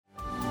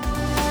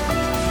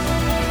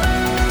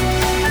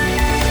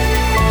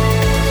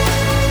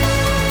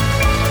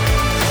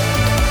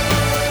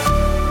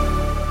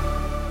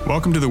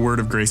Welcome to the Word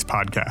of Grace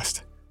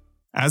podcast.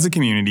 As a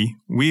community,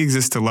 we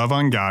exist to love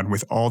on God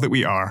with all that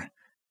we are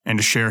and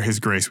to share His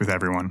grace with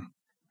everyone.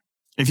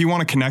 If you want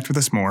to connect with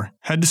us more,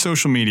 head to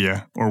social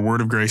media or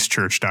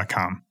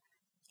wordofgracechurch.com.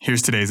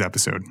 Here's today's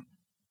episode.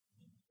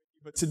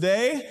 But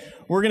today,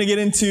 we're going to get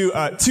into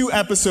two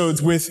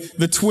episodes with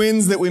the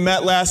twins that we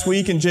met last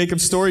week in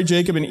Jacob's story,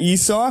 Jacob and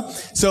Esau.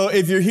 So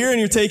if you're here and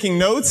you're taking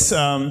notes,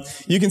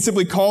 you can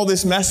simply call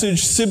this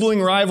message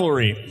Sibling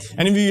Rivalry.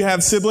 Any of you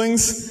have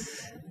siblings?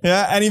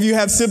 Yeah, any of you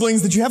have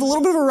siblings that you have a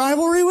little bit of a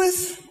rivalry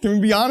with? Can we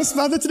be honest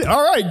about that today?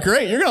 All right,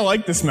 great. You're going to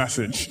like this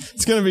message.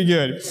 It's going to be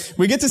good.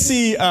 We get to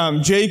see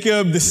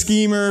Jacob, the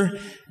schemer,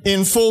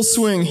 in full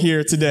swing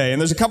here today. And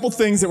there's a couple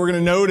things that we're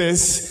going to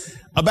notice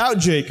about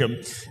Jacob.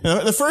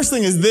 The first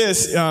thing is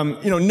this,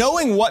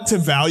 knowing what to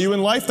value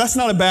in life, that's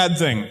not a bad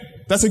thing.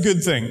 That's a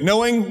good thing.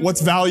 Knowing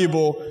what's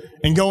valuable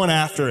and going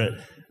after it,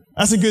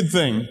 that's a good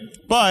thing.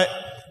 But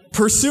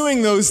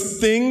pursuing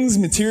those things,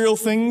 material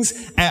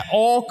things, at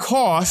all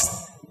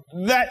costs,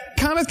 that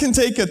kind of can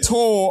take a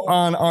toll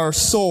on our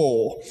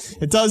soul.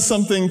 It does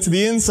something to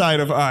the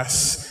inside of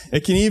us.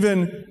 It can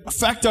even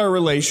affect our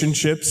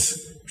relationships,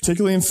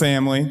 particularly in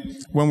family,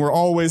 when we're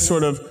always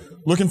sort of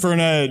looking for an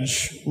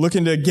edge,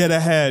 looking to get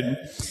ahead.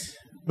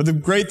 But the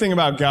great thing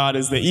about God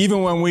is that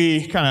even when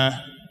we kind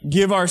of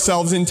give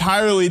ourselves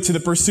entirely to the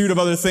pursuit of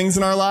other things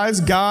in our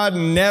lives, God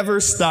never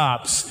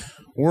stops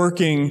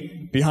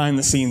working behind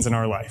the scenes in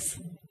our life.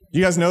 Do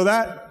you guys know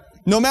that?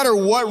 No matter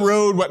what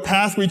road, what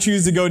path we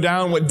choose to go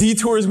down, what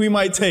detours we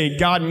might take,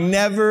 God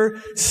never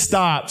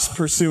stops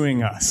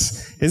pursuing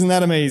us. Isn't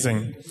that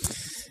amazing?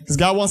 Because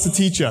God wants to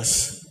teach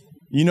us.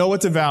 You know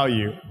what to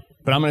value,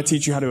 but I'm going to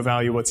teach you how to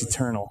value what's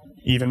eternal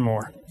even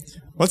more.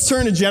 Let's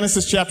turn to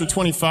Genesis chapter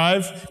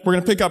 25. We're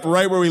going to pick up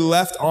right where we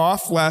left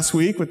off last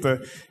week with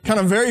the kind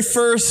of very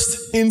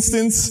first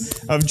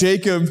instance of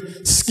Jacob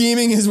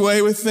scheming his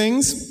way with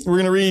things. We're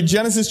going to read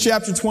Genesis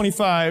chapter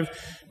 25,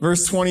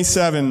 verse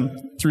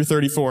 27 through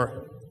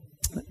 34.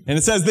 And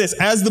it says this: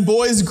 As the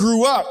boys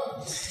grew up,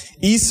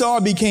 Esau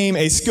became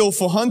a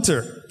skillful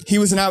hunter. He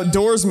was an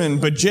outdoorsman,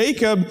 but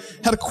Jacob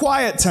had a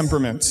quiet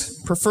temperament,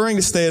 preferring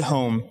to stay at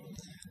home.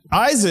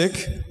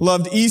 Isaac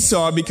loved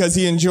Esau because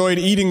he enjoyed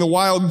eating the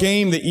wild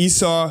game that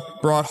Esau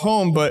brought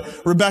home,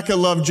 but Rebekah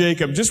loved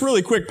Jacob. Just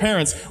really quick,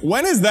 parents,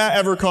 when has that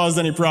ever caused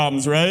any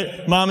problems,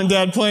 right? Mom and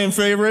dad playing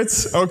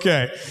favorites?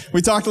 Okay.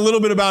 We talked a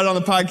little bit about it on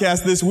the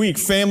podcast this week,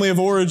 family of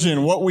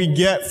origin, what we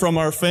get from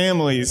our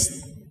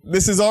families.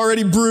 This is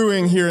already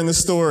brewing here in the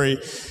story.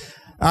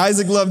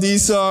 Isaac loved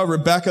Esau,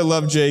 Rebekah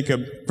loved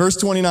Jacob. Verse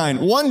 29,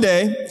 one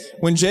day,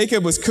 when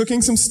Jacob was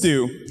cooking some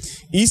stew,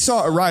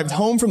 Esau arrived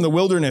home from the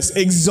wilderness,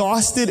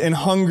 exhausted and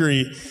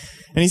hungry.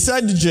 And he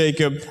said to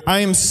Jacob,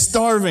 I am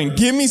starving.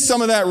 Give me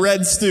some of that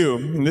red stew.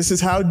 And this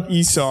is how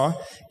Esau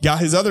got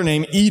his other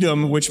name,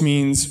 Edom, which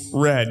means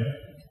red.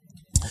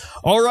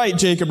 All right,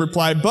 Jacob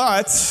replied,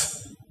 but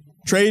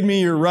trade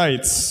me your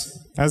rights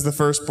as the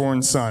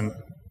firstborn son.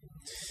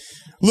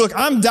 Look,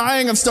 I'm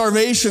dying of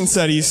starvation,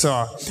 said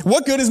Esau.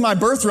 What good is my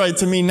birthright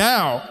to me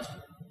now?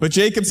 But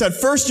Jacob said,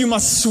 first you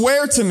must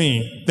swear to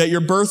me that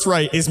your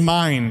birthright is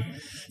mine.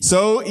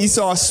 So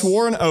Esau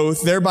swore an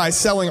oath, thereby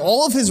selling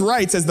all of his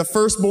rights as the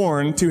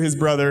firstborn to his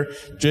brother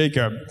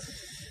Jacob.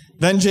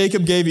 Then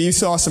Jacob gave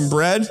Esau some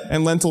bread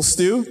and lentil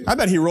stew. I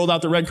bet he rolled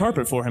out the red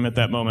carpet for him at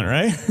that moment,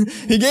 right?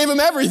 He gave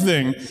him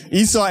everything.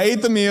 Esau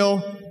ate the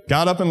meal,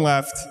 got up and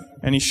left,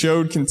 and he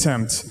showed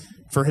contempt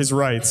for his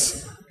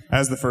rights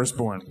as the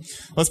firstborn.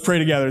 Let's pray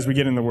together as we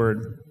get in the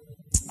Word.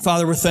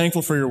 Father, we're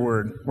thankful for your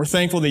Word. We're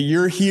thankful that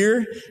you're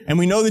here, and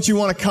we know that you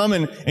want to come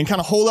and kind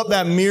of hold up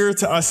that mirror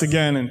to us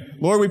again. And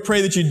Lord, we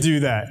pray that you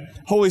do that.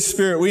 Holy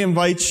Spirit, we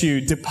invite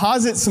you,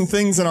 deposit some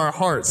things in our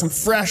hearts, some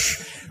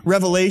fresh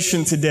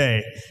revelation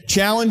today.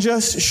 Challenge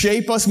us,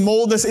 shape us,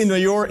 mold us into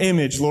your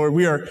image, Lord.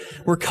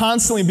 We're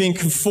constantly being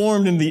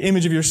conformed into the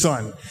image of your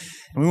Son.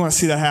 And we want to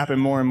see that happen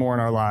more and more in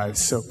our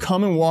lives. So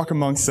come and walk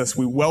amongst us.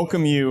 We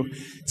welcome you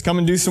to come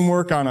and do some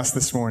work on us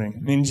this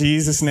morning. In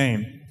Jesus'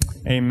 name,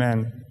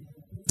 amen.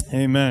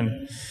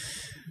 Amen.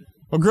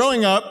 Well,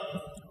 growing up,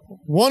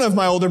 one of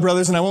my older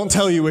brothers, and I won't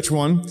tell you which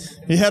one,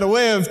 he had a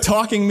way of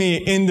talking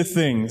me into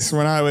things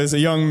when I was a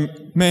young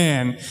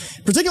man.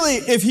 Particularly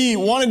if he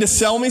wanted to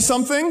sell me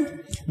something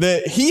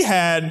that he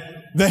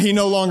had that he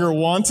no longer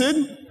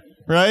wanted,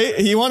 right?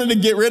 He wanted to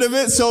get rid of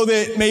it so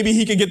that maybe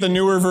he could get the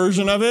newer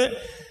version of it.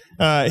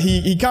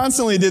 He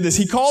constantly did this.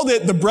 He called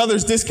it the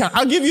brother's discount.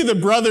 I'll give you the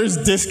brother's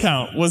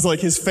discount was like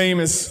his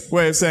famous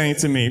way of saying it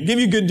to me. Give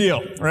you a good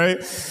deal, right?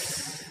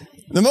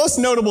 The most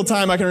notable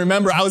time I can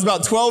remember, I was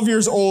about 12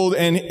 years old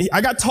and I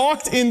got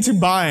talked into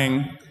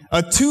buying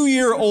a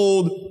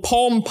 2-year-old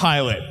Palm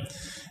Pilot.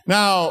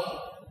 Now,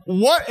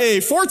 what a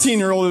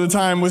 14-year-old at the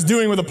time was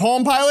doing with a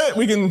Palm Pilot,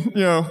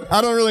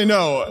 I don't really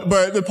know.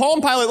 But the Palm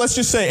Pilot, let's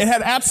just say, it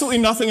had absolutely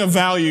nothing of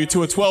value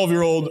to a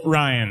 12-year-old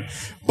Ryan.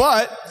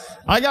 But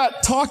I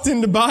got talked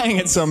into buying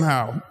it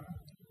somehow.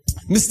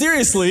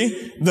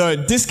 Mysteriously,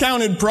 the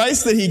discounted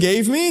price that he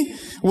gave me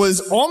was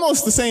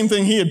almost the same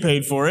thing he had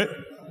paid for it.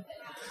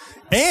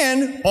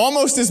 and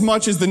almost as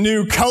much as the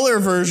new color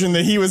version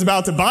that he was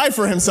about to buy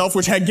for himself,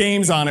 which had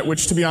games on it,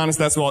 which, to be honest,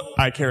 that's what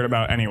I cared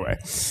about anyway.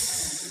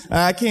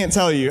 I can't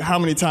tell you how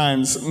many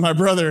times my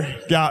brother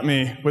got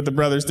me with the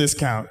brother's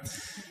discount.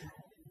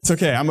 It's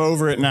okay, I'm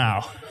over it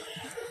now.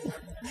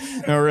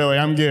 No, really,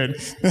 I'm good.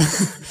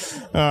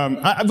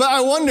 But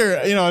I wonder,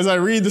 as I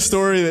read the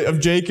story of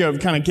Jacob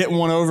kind of getting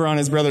one over on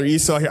his brother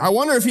Esau here, I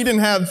wonder if he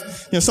didn't have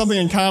something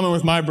in common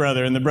with my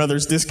brother and the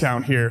brother's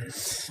discount here.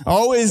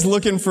 Always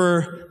looking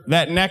for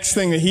that next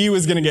thing that he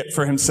was going to get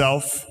for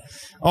himself.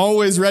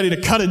 Always ready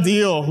to cut a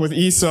deal with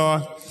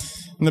Esau.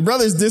 And the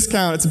brother's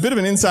discount, it's a bit of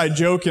an inside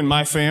joke in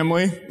my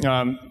family.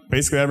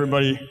 Basically,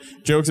 everybody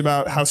jokes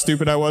about how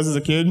stupid I was as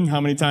a kid and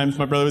how many times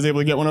my brother was able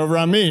to get one over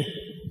on me.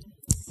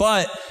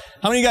 But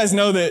how many of you guys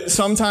know that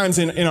sometimes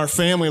in our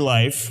family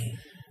life,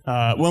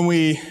 when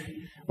we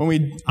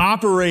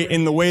operate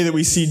in the way that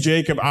we see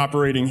Jacob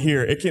operating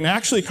here, it can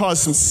actually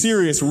cause some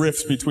serious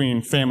rifts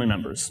between family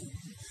members.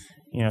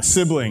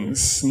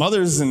 Siblings,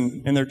 mothers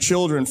and their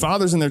children,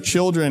 fathers and their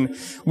children.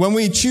 When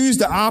we choose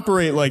to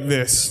operate like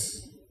this,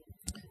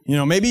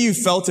 maybe you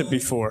felt it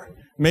before.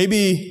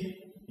 Maybe,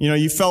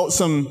 you felt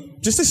some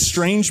just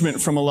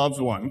estrangement from a loved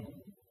one.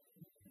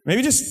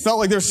 Maybe just felt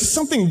like there's just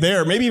something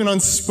there, maybe even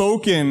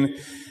unspoken,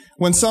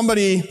 when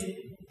somebody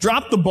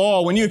dropped the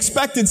ball, when you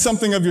expected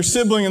something of your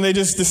sibling and they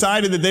just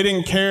decided that they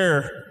didn't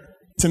care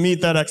to meet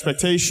that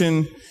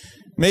expectation.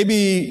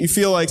 Maybe you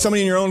feel like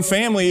somebody in your own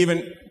family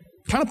even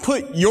kind of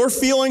put your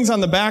feelings on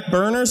the back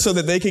burner so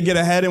that they could get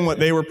ahead in what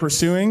they were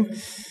pursuing.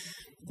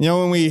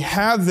 When we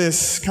have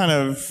this kind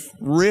of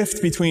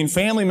rift between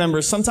family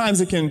members, sometimes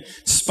it can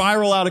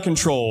spiral out of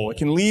control. It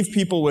can leave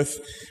people with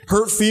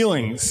hurt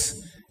feelings.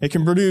 It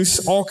can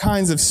produce all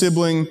kinds of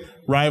sibling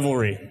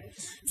rivalry,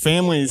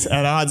 families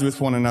at odds with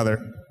one another.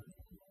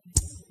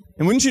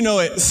 And wouldn't you know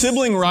it,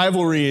 sibling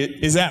rivalry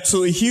is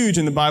absolutely huge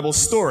in the Bible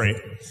story.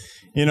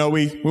 We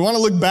want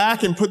to look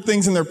back and put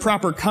things in their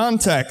proper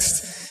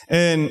context.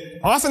 And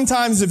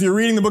oftentimes, if you're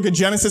reading the book of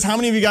Genesis, how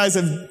many of you guys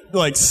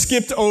have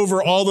skipped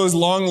over all those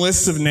long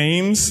lists of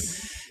names?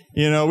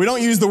 We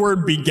don't use the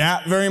word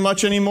begat very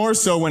much anymore.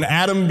 So when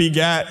Adam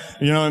begat,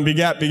 and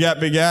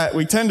begat,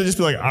 we tend to just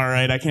be like, all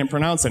right, I can't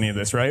pronounce any of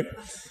this, right?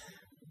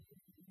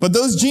 But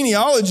those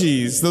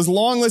genealogies, those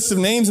long lists of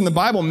names in the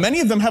Bible, many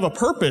of them have a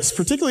purpose,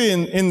 particularly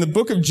in the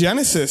book of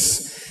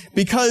Genesis,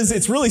 because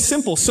it's really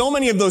simple. So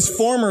many of those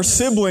former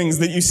siblings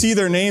that you see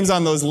their names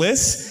on those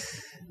lists,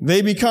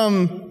 they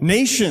become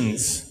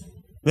nations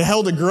that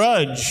held a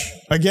grudge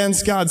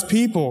against God's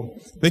people.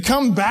 They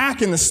come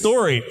back in the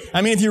story.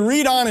 I mean, if you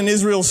read on in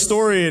Israel's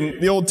story in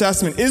the Old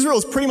Testament,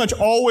 Israel's pretty much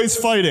always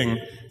fighting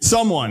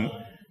someone.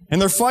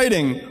 And they're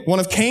fighting one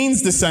of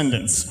Cain's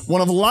descendants, one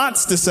of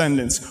Lot's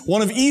descendants,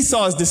 one of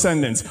Esau's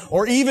descendants,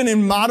 or even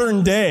in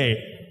modern day,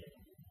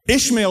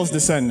 Ishmael's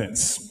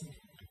descendants.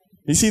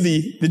 You see,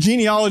 the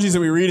genealogies that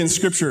we read in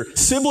Scripture,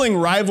 sibling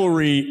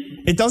rivalry,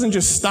 it doesn't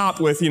just stop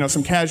with,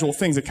 some casual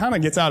things. It kind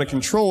of gets out of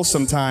control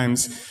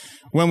sometimes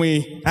when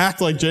we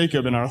act like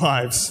Jacob in our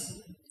lives.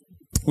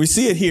 We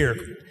see it here.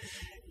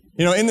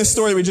 In this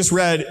story we just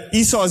read,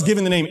 Esau is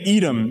given the name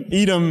Edom.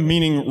 Edom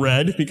meaning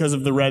red because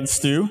of the red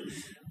stew,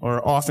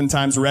 or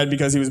oftentimes red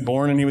because he was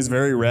born and he was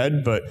very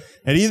red. But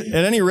at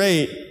any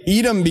rate,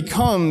 Edom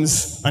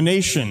becomes a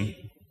nation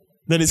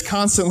that is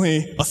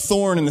constantly a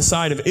thorn in the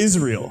side of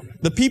Israel.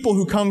 The people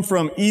who come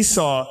from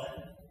Esau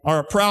are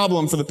a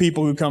problem for the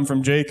people who come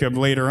from Jacob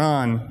later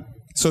on.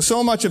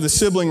 So much of the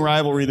sibling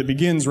rivalry that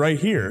begins right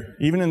here,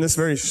 even in this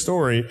very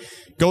story,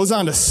 goes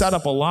on to set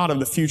up a lot of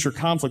the future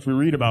conflict we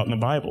read about in the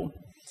Bible.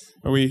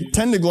 But we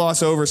tend to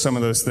gloss over some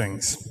of those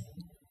things.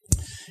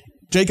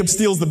 Jacob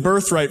steals the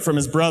birthright from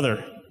his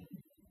brother.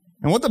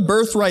 And what the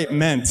birthright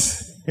meant,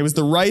 it was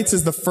the rights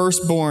as the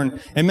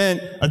firstborn. It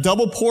meant a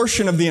double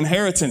portion of the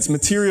inheritance,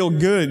 material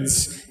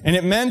goods, and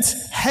it meant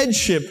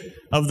headship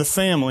of the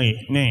family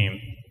name.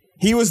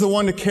 He was the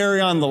one to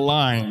carry on the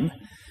line.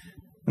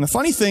 And the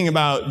funny thing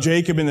about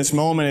Jacob in this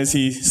moment as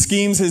he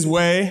schemes his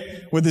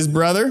way with his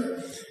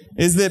brother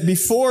is that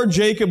before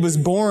Jacob was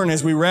born,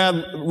 as we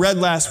read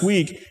last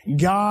week,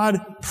 God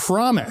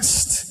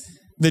promised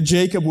that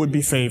Jacob would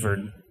be favored.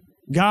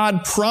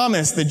 God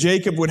promised that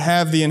Jacob would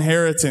have the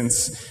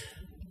inheritance.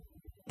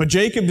 But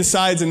Jacob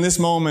decides in this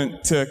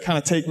moment to kind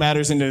of take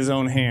matters into his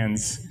own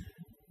hands.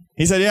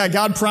 He said, yeah,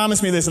 God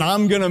promised me this, and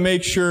I'm going to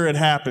make sure it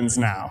happens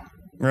now,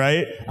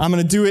 right? I'm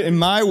going to do it in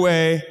my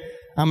way.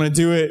 I'm going to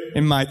do it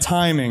in my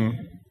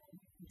timing.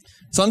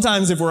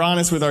 Sometimes, if we're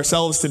honest with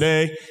ourselves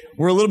today,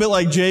 we're a little bit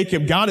like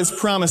Jacob. God has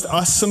promised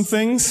us some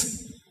things.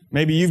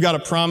 Maybe you've got a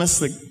promise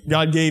that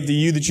God gave to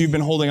you that you've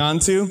been holding on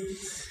to.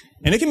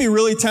 And it can be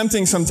really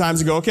tempting sometimes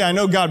to go, okay, I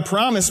know God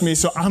promised me,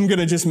 so I'm going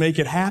to just make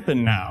it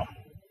happen now.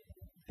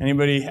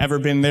 Anybody ever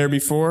been there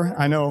before?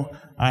 I know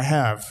I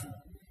have.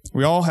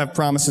 We all have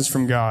promises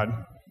from God.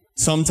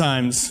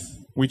 Sometimes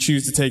we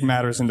choose to take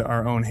matters into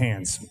our own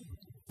hands.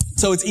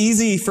 So it's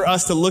easy for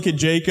us to look at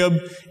Jacob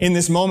in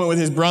this moment with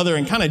his brother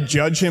and kind of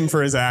judge him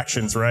for his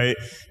actions, right?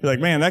 You're like,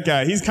 man, that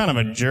guy, he's kind of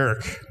a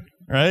jerk,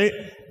 right?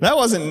 that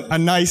wasn't a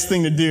nice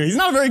thing to do. He's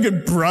not a very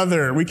good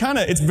brother.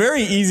 It's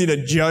very easy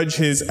to judge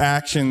his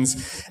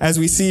actions as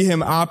we see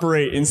him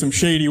operate in some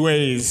shady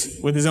ways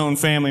with his own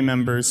family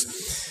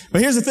members.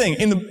 But here's the thing.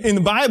 In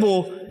the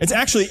Bible, it's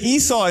actually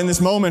Esau in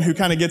this moment who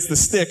kind of gets the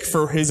stick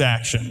for his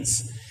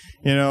actions.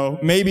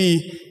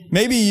 Maybe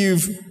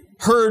you've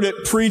heard it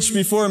preached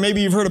before.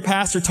 Maybe you've heard a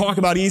pastor talk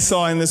about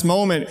Esau in this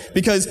moment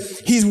because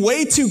he's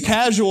way too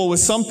casual with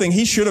something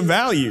he should have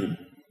valued.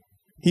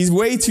 He's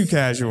way too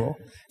casual.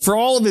 For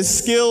all of his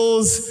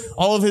skills,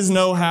 all of his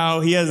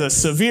know-how, he has a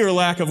severe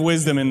lack of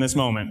wisdom in this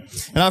moment.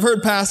 And I've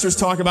heard pastors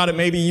talk about it,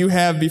 maybe you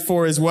have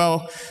before as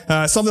well,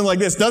 something like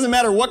this. Doesn't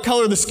matter what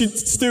color the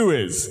stew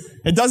is.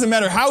 It doesn't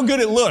matter how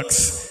good it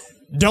looks.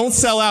 Don't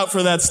sell out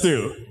for that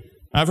stew.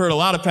 I've heard a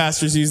lot of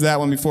pastors use that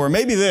one before.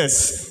 Maybe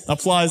this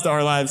applies to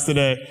our lives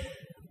today.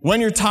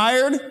 When you're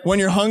tired, when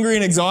you're hungry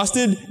and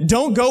exhausted,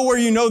 don't go where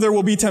you know there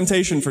will be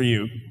temptation for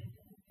you.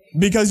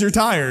 Because you're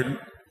tired.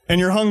 And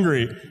you're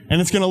hungry,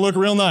 and it's going to look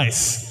real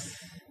nice.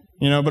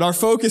 But our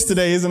focus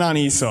today isn't on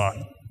Esau,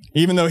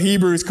 even though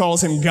Hebrews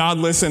calls him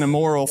godless and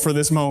immoral for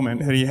this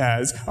moment that he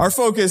has. Our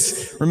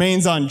focus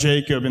remains on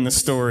Jacob in the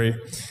story.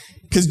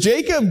 Because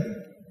Jacob,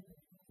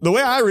 the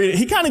way I read it,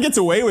 he kind of gets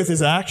away with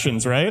his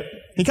actions, right?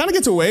 He kind of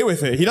gets away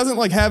with it. He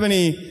doesn't have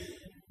any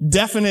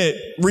definite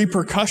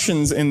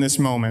repercussions in this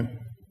moment.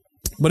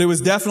 But it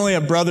was definitely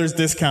a brother's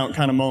discount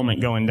kind of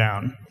moment going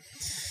down.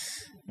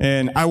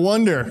 And I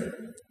wonder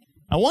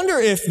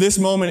if this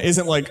moment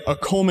isn't like a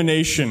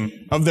culmination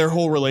of their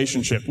whole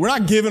relationship. We're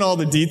not given all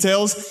the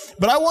details,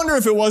 but I wonder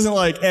if it wasn't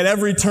like at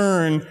every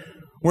turn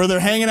where they're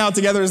hanging out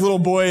together as little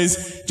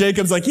boys,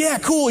 Jacob's like, yeah,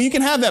 cool, you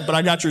can have that, but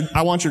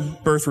I want your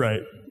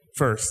birthright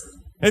first.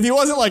 If he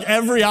wasn't like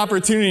every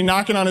opportunity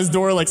knocking on his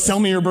door, like, sell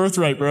me your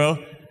birthright, bro,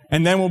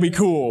 and then we'll be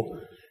cool.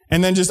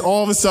 And then just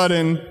all of a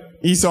sudden,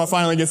 Esau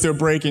finally gets to a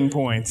breaking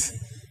point.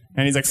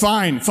 And he's like,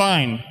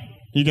 fine,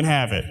 you can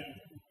have it.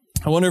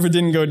 I wonder if it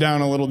didn't go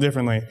down a little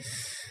differently.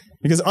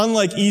 Because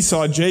unlike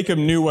Esau, Jacob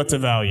knew what to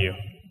value.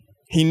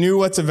 He knew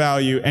what to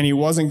value, and he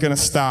wasn't going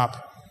to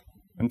stop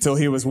until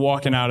he was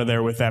walking out of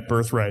there with that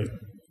birthright.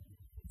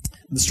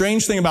 The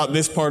strange thing about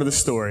this part of the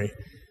story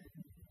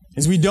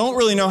is we don't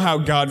really know how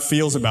God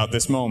feels about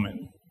this moment.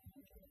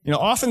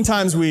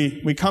 Oftentimes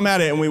we come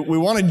at it and we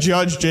want to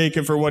judge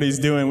Jacob for what he's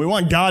doing. We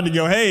want God to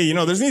go, hey,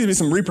 there needs to be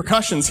some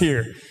repercussions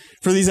here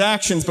for these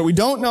actions, but we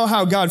don't know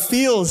how God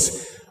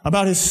feels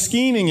about his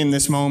scheming in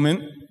this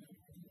moment.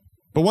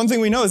 But one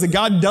thing we know is that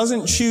God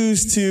doesn't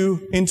choose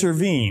to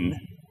intervene.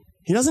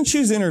 He doesn't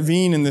choose to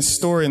intervene in this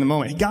story in the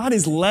moment. God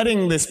is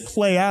letting this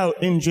play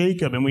out in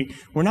Jacob, and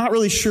we're not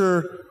really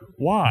sure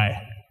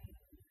why.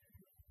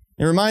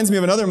 It reminds me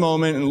of another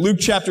moment. In Luke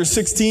chapter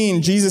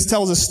 16, Jesus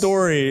tells a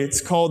story.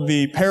 It's called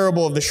the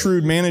parable of the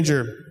shrewd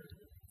manager.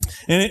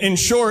 And in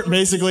short,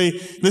 basically,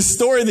 the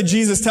story that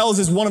Jesus tells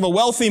is one of a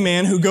wealthy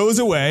man who goes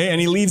away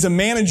and he leaves a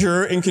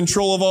manager in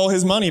control of all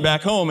his money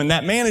back home. And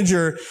that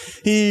manager,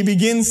 he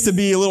begins to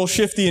be a little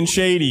shifty and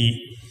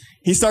shady.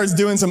 He starts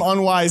doing some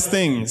unwise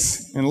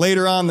things. And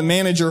later on, the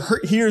manager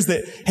hears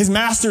that his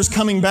master's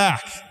coming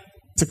back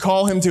to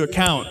call him to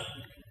account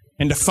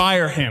and to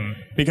fire him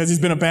because he's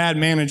been a bad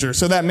manager.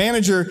 So that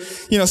manager,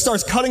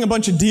 starts cutting a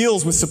bunch of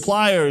deals with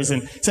suppliers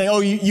and saying, oh,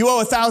 you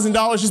owe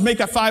 $1,000, just make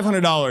that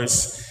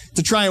 $500.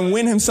 To try and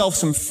win himself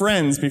some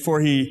friends before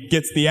he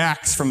gets the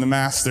axe from the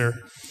master.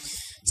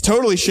 It's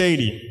totally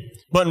shady.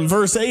 But in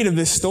verse 8 of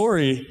this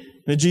story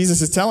that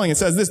Jesus is telling, it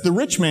says this: the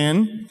rich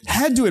man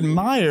had to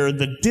admire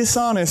the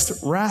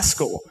dishonest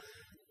rascal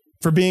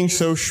for being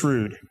so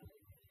shrewd.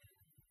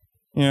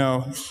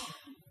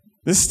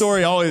 This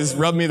story always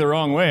rubbed me the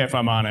wrong way, if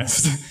I'm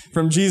honest.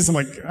 From Jesus, I'm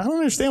like, I don't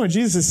understand what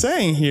Jesus is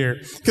saying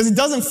here. Because it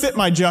doesn't fit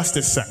my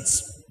justice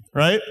sense,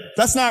 right?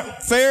 That's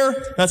not fair.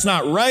 That's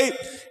not right.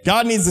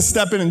 God needs to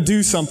step in and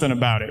do something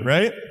about it,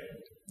 right?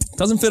 It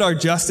doesn't fit our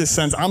justice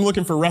sense. I'm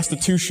looking for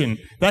restitution.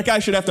 That guy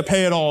should have to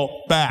pay it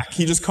all back.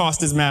 He just cost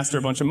his master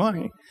a bunch of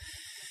money.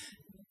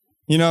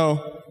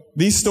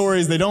 These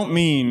stories, they don't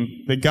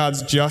mean that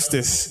God's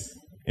justice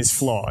is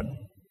flawed.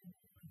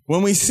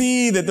 When we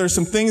see that there's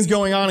some things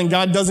going on and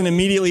God doesn't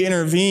immediately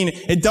intervene,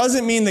 it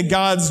doesn't mean that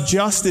God's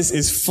justice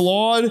is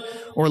flawed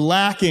or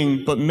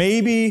lacking, but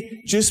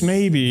maybe, just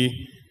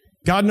maybe,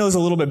 God knows a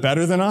little bit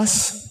better than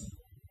us.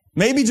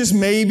 Maybe, just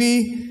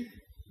maybe,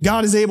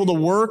 God is able to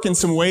work in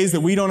some ways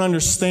that we don't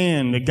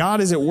understand. That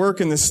God is at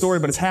work in this story,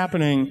 but it's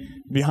happening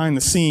behind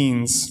the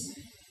scenes.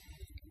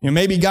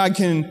 Maybe God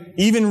can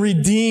even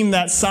redeem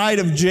that side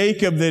of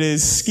Jacob that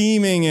is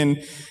scheming and,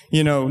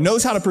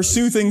 knows how to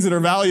pursue things that are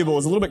valuable,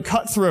 is a little bit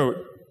cutthroat.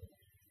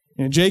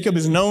 Jacob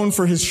is known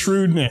for his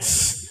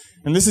shrewdness.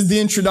 And this is the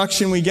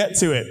introduction we get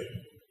to it.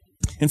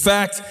 In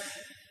fact,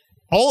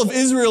 all of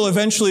Israel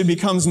eventually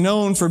becomes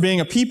known for being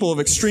a people of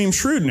extreme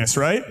shrewdness,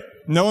 right?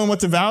 Knowing what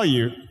to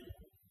value.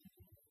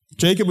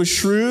 Jacob was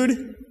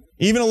shrewd,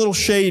 even a little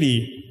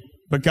shady,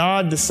 but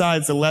God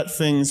decides to let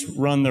things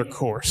run their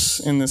course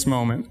in this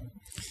moment.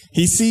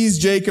 He sees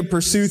Jacob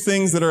pursue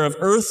things that are of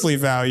earthly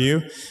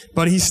value,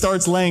 but he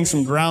starts laying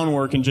some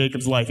groundwork in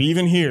Jacob's life,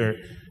 even here,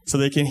 so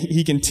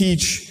he can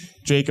teach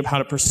Jacob how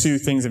to pursue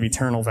things of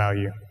eternal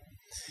value.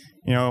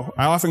 You know,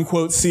 I often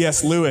quote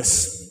C.S.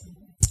 Lewis,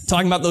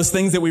 talking about those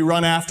things that we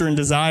run after and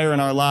desire in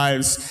our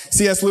lives.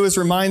 C.S. Lewis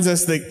reminds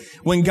us that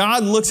when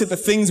God looks at the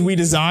things we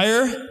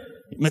desire,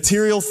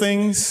 material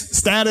things,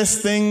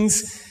 status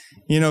things,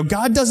 you know,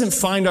 God doesn't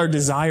find our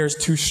desires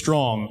too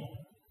strong,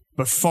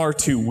 but far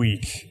too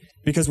weak.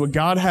 Because what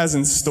God has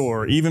in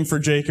store, even for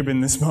Jacob in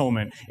this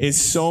moment,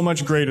 is so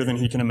much greater than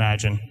he can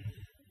imagine.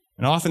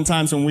 And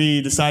oftentimes when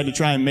we decide to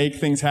try and make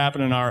things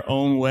happen in our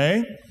own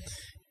way,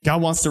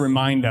 God wants to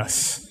remind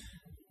us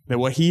that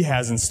what he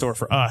has in store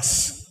for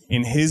us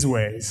in his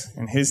ways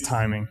and his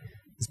timing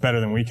is better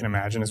than we can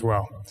imagine as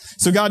well.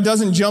 So God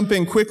doesn't jump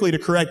in quickly to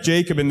correct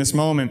Jacob in this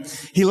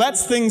moment. He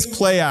lets things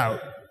play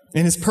out.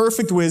 In his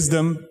perfect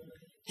wisdom,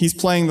 he's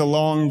playing the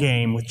long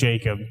game with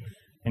Jacob,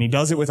 and he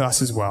does it with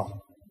us as well.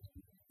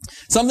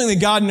 Something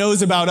that God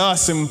knows about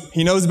us, and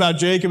he knows about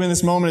Jacob in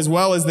this moment as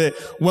well, is that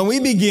when we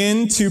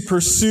begin to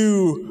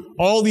pursue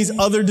all these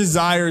other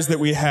desires that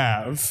we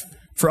have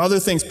for other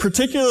things,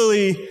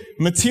 particularly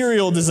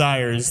material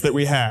desires that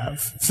we have,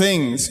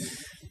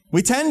 things,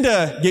 we tend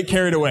to get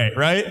carried away,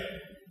 right?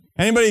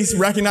 Anybody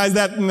recognize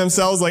that in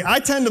themselves? Like, I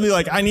tend to be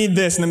like, I need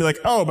this, and then be like,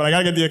 oh, but I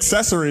gotta get the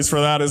accessories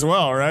for that as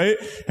well, right?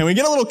 And we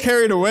get a little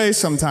carried away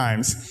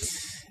sometimes.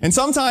 And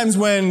sometimes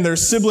when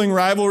there's sibling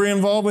rivalry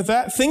involved with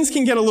that, things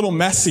can get a little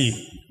messy.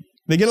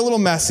 They get a little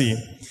messy.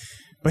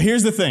 But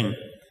here's the thing.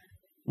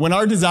 When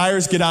our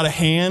desires get out of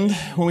hand,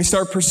 when we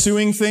start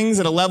pursuing things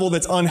at a level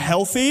that's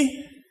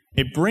unhealthy,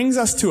 it brings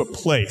us to a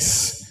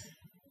place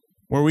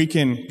where we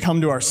can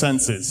come to our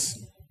senses,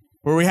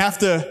 where we have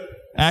to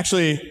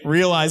actually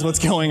realize what's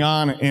going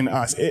on in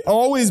us. It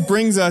always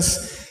brings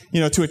us,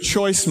 to a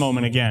choice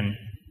moment again.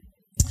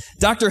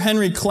 Dr.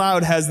 Henry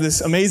Cloud has this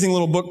amazing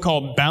little book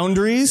called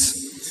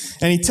Boundaries,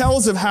 and he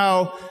tells of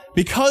how,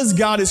 because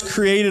God has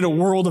created a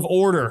world of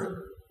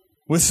order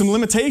with some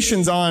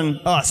limitations on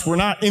us, we're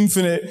not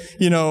infinite,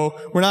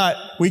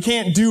 we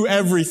can't do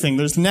everything.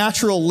 There's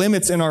natural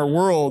limits in our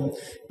world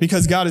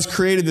because God has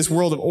created this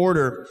world of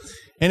order.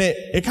 And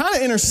it kind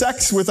of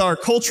intersects with our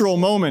cultural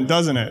moment,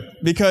 doesn't it?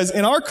 Because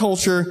in our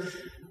culture,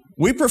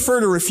 we prefer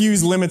to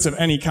refuse limits of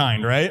any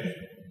kind, right?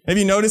 Have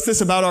you noticed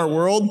this about our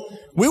world?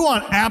 We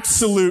want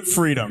absolute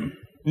freedom.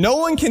 No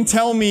one can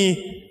tell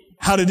me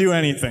how to do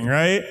anything,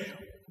 right?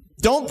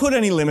 Don't put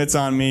any limits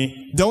on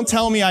me. Don't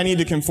tell me I need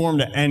to conform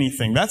to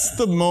anything. That's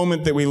the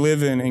moment that we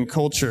live in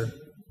culture.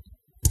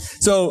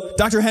 So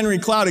Dr. Henry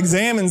Cloud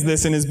examines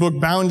this in his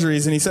book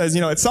Boundaries, and he says,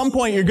 at some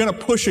point you're going to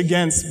push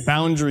against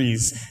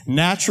boundaries,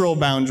 natural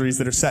boundaries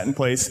that are set in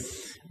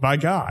place by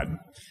God.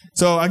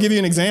 So I'll give you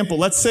an example.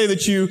 Let's say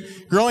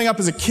that growing up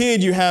as a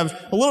kid, you have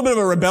a little bit of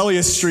a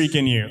rebellious streak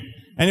in you.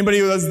 Anybody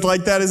who was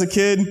like that as a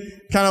kid?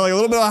 Kind of like a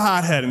little bit of a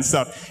hothead and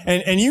stuff.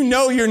 And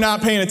you're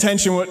not paying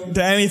attention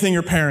to anything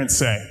your parents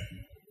say.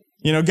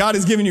 God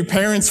has given you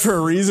parents for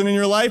a reason in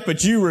your life,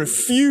 but you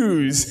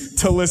refuse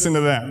to listen to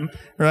them,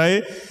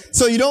 right?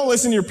 So you don't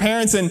listen to your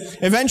parents, and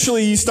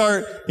eventually you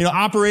start,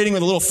 operating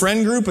with a little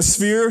friend group, a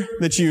sphere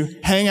that you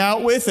hang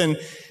out with, and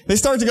they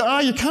start to go,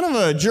 you're kind of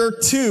a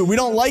jerk too. We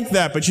don't like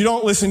that, but you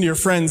don't listen to your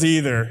friends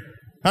either.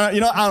 I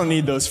don't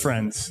need those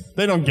friends.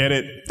 They don't get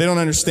it. They don't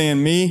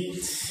understand me.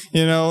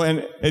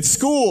 And at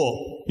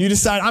school, you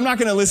decide, I'm not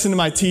going to listen to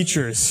my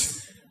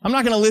teachers. I'm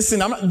not going to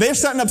listen. They're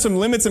setting up some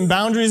limits and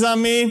boundaries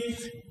on me,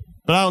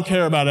 but I don't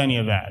care about any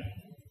of that.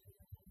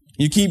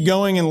 You keep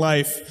going in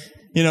life.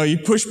 You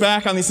push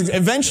back on these things.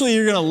 Eventually,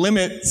 you're going to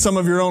limit some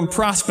of your own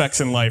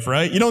prospects in life,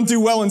 right? You don't do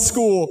well in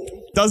school.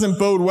 Doesn't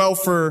bode well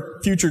for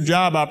future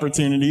job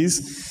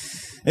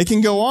opportunities. It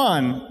can go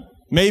on.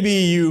 Maybe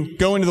you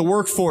go into the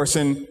workforce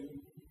and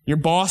your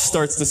boss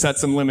starts to set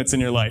some limits in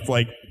your life,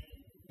 like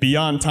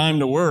beyond time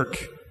to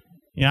work.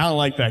 I don't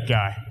like that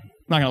guy.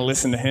 I'm not going to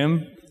listen to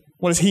him.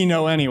 What does he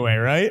know anyway,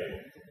 right?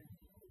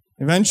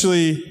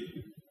 Eventually,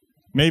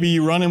 maybe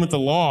you run in with the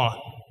law.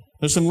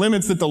 There's some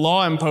limits that the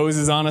law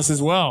imposes on us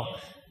as well.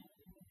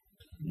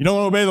 You don't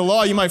obey the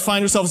law, you might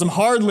find yourself some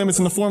hard limits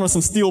in the form of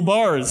some steel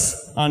bars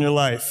on your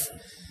life.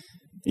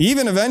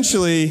 Even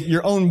eventually,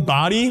 your own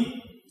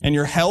body and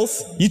your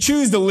health. You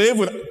choose to live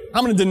with,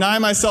 I'm going to deny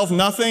myself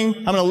nothing.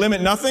 I'm going to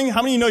limit nothing.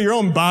 How many of you know your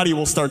own body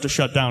will start to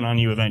shut down on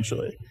you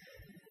eventually?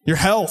 Your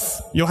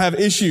health, you'll have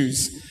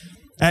issues.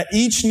 At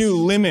each new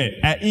limit,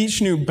 at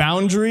each new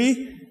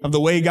boundary of the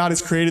way God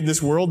has created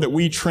this world that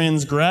we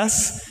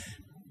transgress,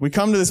 we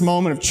come to this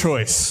moment of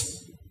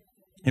choice.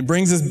 It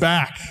brings us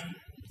back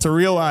to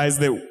realize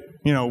that,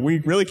 we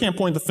really can't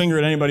point the finger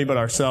at anybody but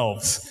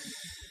ourselves.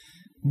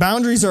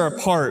 Boundaries are a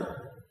part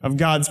of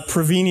God's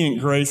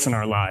prevenient grace in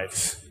our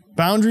lives.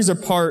 Boundaries are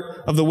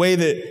part of the way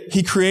that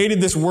He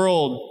created this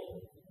world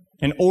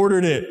and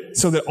ordered it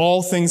so that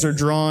all things are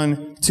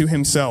drawn to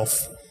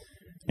Himself.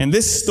 And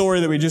this story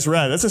that we just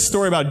read, that's a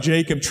story about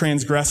Jacob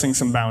transgressing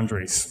some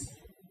boundaries.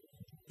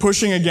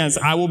 Pushing against,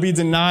 I will be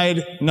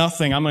denied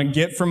nothing. I'm going to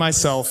get for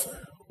myself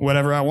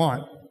whatever I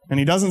want. And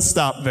he doesn't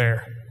stop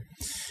there.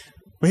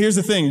 But here's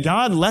the thing.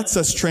 God lets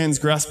us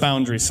transgress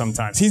boundaries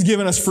sometimes. He's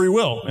given us free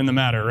will in the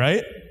matter,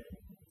 right?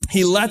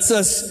 He lets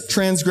us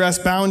transgress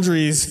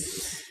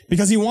boundaries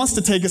because he wants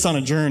to take us on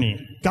a journey.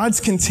 God's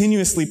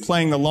continuously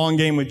playing the long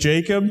game with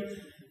Jacob.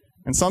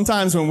 And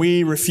sometimes when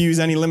we refuse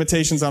any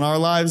limitations on our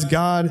lives,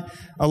 God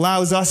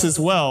allows us as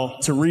well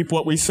to reap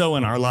what we sow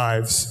in our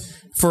lives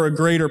for a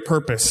greater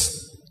purpose.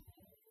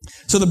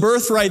 So the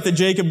birthright that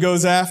Jacob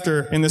goes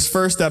after in this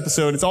first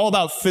episode, it's all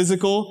about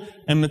physical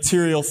and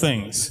material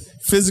things.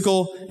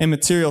 Physical and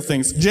material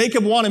things.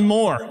 Jacob wanted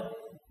more.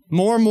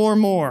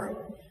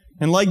 More.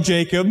 And like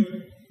Jacob,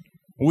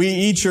 we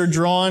each are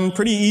drawn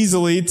pretty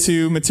easily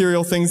to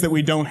material things that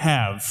we don't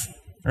have,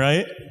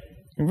 right?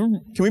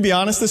 Can we be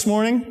honest this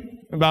morning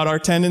about our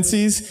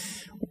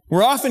tendencies?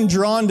 We're often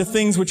drawn to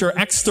things which are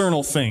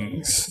external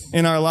things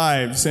in our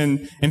lives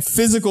and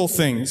physical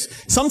things.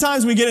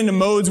 Sometimes we get into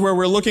modes where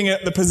we're looking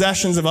at the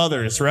possessions of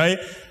others, right?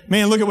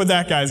 Man, look at what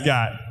that guy's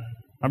got.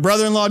 My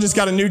brother-in-law just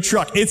got a new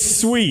truck. It's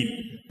sweet.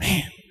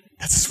 Man,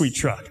 that's a sweet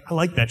truck. I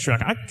like that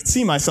truck. I could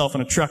see myself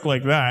in a truck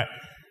like that.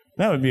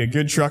 That would be a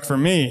good truck for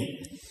me.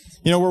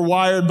 You know, we're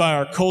wired by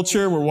our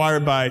culture. We're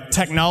wired by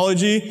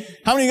technology.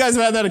 How many of you guys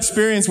have had that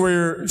experience where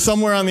you're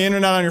somewhere on the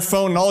internet on your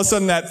phone and all of a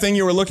sudden that thing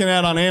you were looking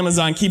at on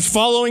Amazon keeps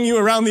following you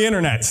around the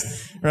internet,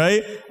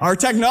 right? Our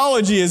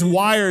technology is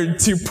wired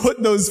to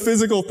put those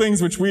physical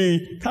things which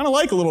we kind of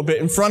like a little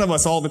bit in front of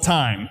us all the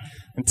time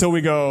until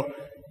we go,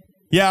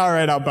 yeah, all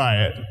right, I'll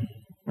buy it,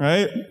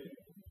 right?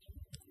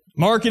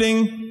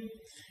 Marketing,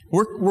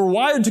 we're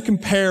wired to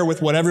compare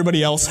with what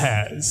everybody else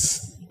has,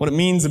 what it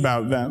means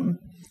about them.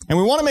 And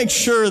we want to make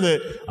sure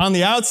that on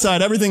the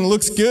outside, everything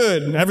looks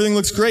good and everything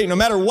looks great. No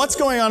matter what's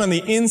going on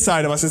the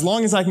inside of us, as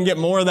long as I can get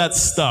more of that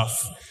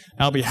stuff,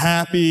 I'll be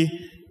happy.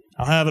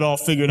 I'll have it all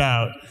figured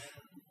out.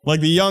 Like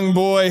the young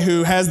boy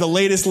who has the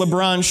latest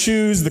LeBron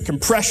shoes, the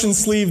compression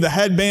sleeve, the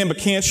headband, but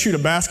can't shoot a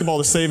basketball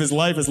to save his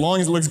life as long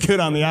as it looks good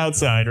on the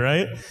outside,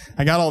 right?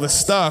 I got all this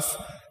stuff.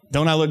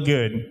 Don't I look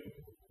good?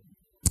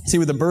 See,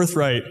 with the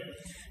birthright,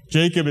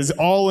 Jacob is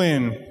all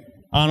in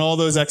on all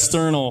those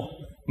external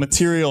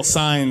material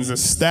signs of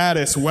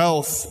status,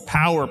 wealth,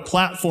 power,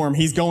 platform.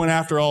 He's going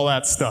after all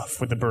that stuff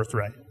with the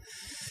birthright.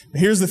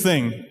 But here's the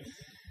thing.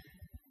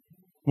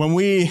 When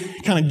we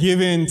kind of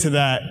give in to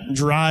that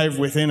drive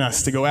within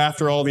us to go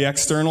after all the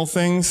external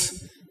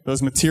things,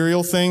 those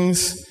material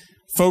things,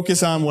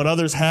 focus on what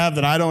others have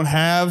that I don't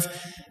have,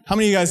 how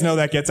many of you guys know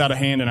that gets out of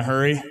hand in a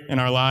hurry in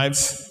our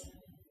lives?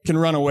 It can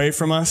run away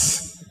from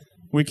us.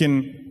 We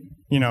can,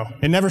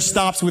 it never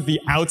stops with the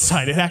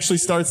outside. It actually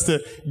starts to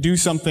do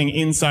something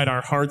inside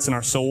our hearts and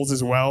our souls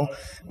as well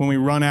when we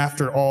run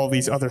after all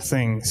these other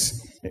things.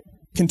 It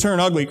can turn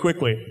ugly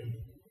quickly.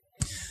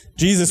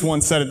 Jesus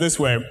once said it this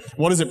way,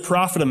 what does it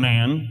profit a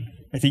man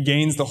if he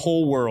gains the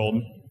whole world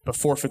but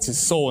forfeits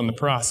his soul in the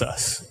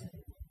process?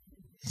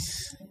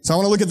 So I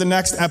want to look at the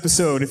next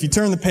episode. If you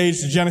turn the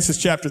page to Genesis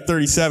chapter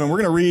 37, we're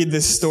going to read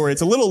this story.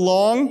 It's a little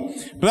long,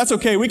 but that's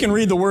okay. We can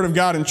read the Word of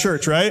God in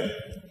church, right?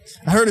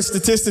 I heard a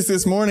statistic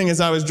this morning as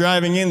I was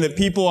driving in that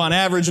people on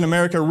average in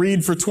America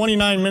read for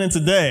 29 minutes a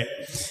day.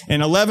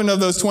 And 11 of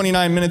those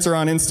 29 minutes are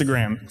on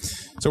Instagram.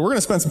 So we're going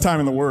to spend some time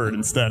in the Word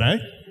instead, eh?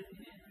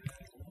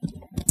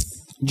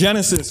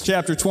 Genesis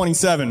chapter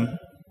 27,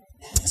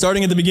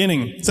 starting at the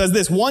beginning. It says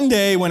this, one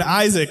day when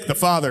Isaac, the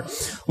father,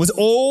 was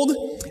old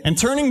and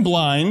turning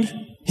blind,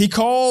 he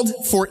called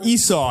for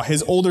Esau,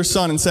 his older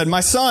son, and said, my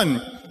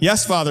son.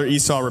 Yes, father,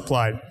 Esau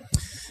replied.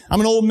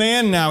 I'm an old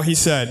man now, he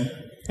said,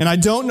 and I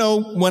don't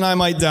know when I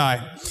might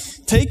die.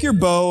 Take your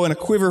bow and a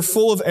quiver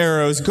full of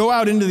arrows, go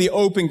out into the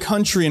open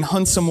country and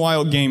hunt some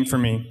wild game for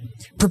me.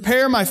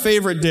 Prepare my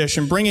favorite dish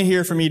and bring it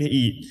here for me to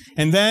eat.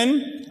 And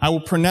then I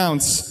will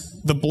pronounce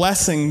the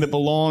blessing that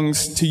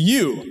belongs to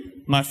you,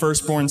 my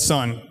firstborn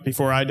son,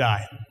 before I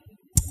die.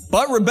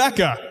 But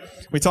Rebekah,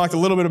 we talked a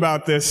little bit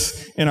about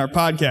this in our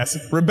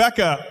podcast.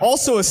 Rebekah,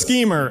 also a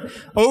schemer,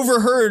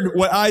 overheard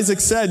what Isaac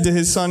said to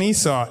his son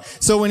Esau.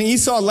 So when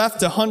Esau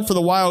left to hunt for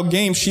the wild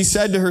game, she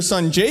said to her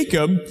son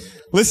Jacob,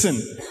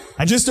 listen,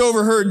 I just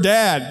overheard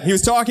Dad. He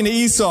was talking to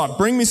Esau.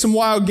 Bring me some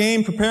wild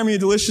game, prepare me a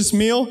delicious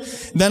meal.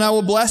 Then I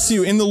will bless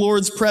you in the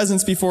Lord's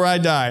presence before I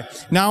die.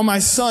 Now, my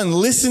son,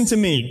 listen to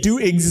me. Do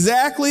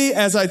exactly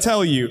as I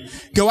tell you.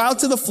 Go out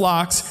to the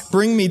flocks,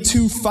 bring me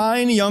 2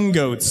 fine young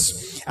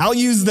goats. I'll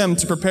use them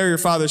to prepare your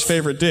father's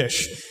favorite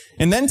dish.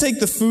 And then take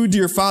the food to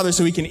your father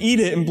so he can eat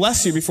it and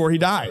bless you before he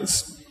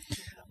dies.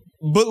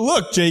 But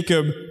look,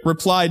 Jacob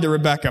replied to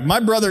Rebekah, my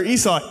brother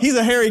Esau, he's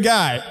a hairy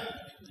guy.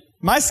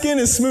 My skin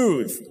is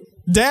smooth.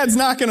 Dad's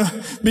not going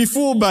to be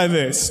fooled by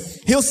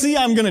this. He'll see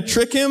I'm going to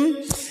trick him,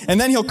 and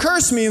then he'll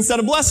curse me instead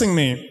of blessing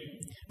me.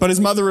 But his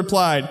mother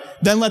replied,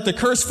 then let the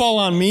curse fall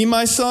on me,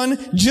 my son.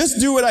 Just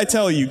do what I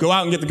tell you. Go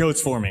out and get the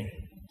goats for me.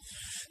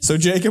 So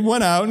Jacob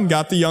went out and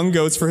got the young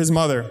goats for his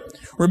mother.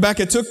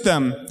 Rebekah took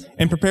them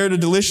and prepared a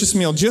delicious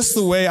meal just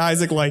the way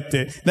Isaac liked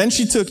it. Then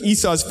she took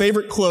Esau's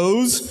favorite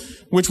clothes,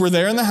 which were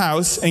there in the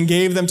house, and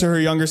gave them to her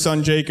younger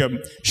son Jacob.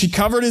 She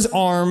covered his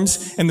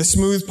arms and the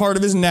smooth part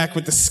of his neck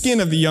with the skin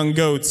of the young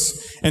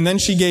goats. And then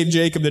she gave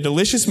Jacob the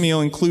delicious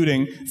meal,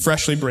 including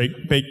freshly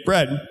baked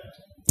bread.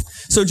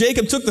 So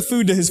Jacob took the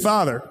food to his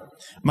father.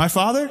 My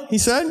father, he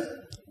said.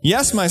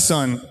 "Yes, my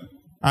son,"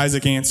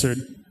 Isaac answered.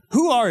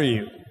 "Who are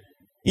you,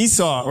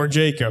 Esau or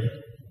Jacob?"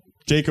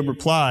 Jacob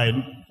replied,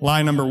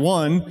 lie number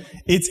 1,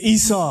 "It's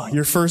Esau,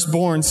 your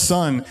firstborn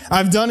son.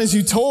 I've done as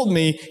you told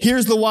me.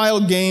 Here's the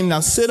wild game.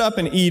 Now sit up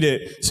and eat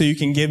it so you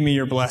can give me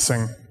your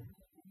blessing."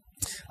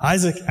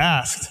 Isaac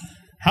asked,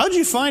 "How'd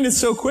you find it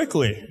so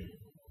quickly?"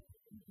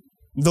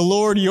 "The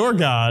Lord your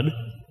God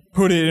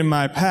put it in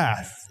my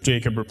path,"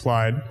 Jacob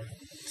replied.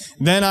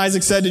 Then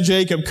Isaac said to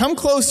Jacob, "Come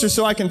closer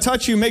so I can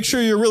touch you. Make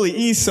sure you're really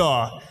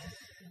Esau."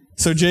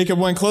 So Jacob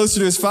went closer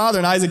to his father,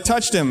 and Isaac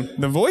touched him.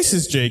 "The voice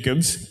is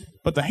Jacob's,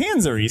 but the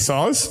hands are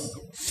Esau's."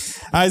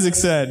 Isaac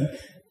said,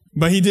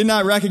 but he did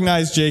not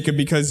recognize Jacob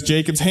because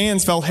Jacob's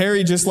hands felt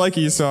hairy just like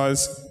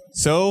Esau's.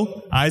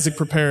 So Isaac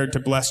prepared to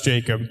bless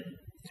Jacob.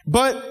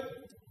 "But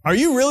are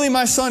you really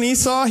my son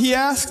Esau?" he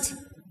asked.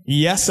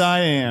 "Yes,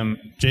 I am,"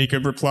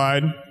 Jacob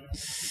replied.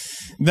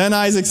 Then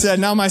Isaac said,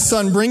 "Now my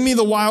son, bring me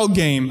the wild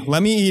game.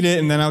 Let me eat it,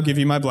 and then I'll give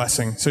you my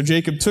blessing." So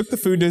Jacob took the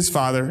food to his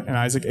father, and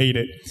Isaac ate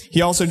it.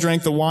 He also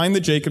drank the wine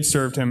that Jacob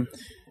served him.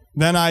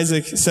 Then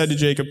Isaac said to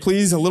Jacob,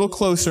 "Please, a little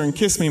closer and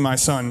kiss me, my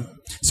son."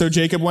 So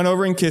Jacob went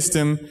over and kissed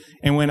him,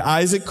 and when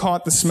Isaac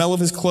caught the smell of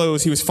his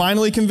clothes, he was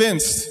finally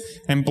convinced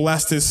and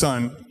blessed his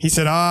son. He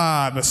said,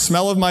 "The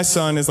smell of my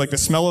son is like the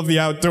smell of the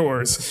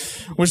outdoors,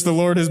 which the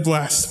Lord has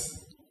blessed."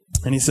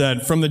 And he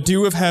said, "From the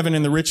dew of heaven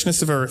and the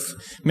richness of earth,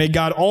 may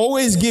God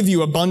always give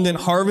you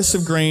abundant harvests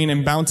of grain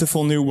and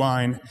bountiful new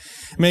wine.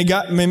 May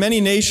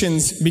many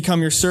nations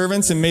become your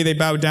servants, and may they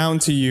bow down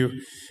to you.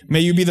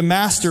 May you be the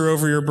master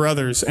over your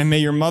brothers, and may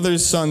your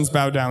mother's sons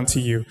bow down to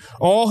you.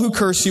 All who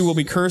curse you will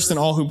be cursed, and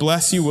all who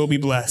bless you will be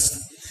blessed."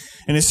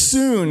 And as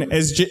soon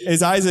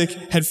as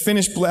Isaac had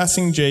finished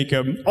blessing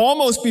Jacob,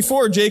 almost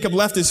before Jacob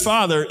left his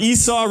father,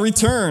 Esau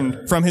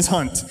returned from his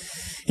hunt.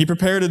 He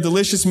prepared a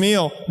delicious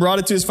meal, brought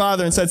it to his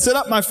father, and said, "Sit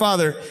up, my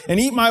father, and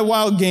eat my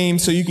wild game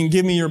so you can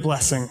give me your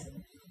blessing."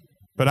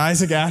 But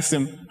Isaac asked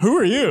him, "Who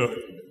are you?"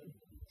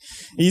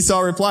 Esau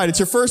replied, "It's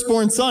your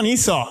firstborn son,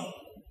 Esau."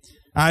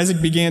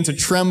 Isaac began to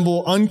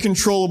tremble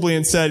uncontrollably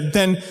and said,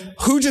 "Then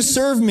who just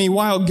served me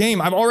wild game?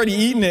 I've already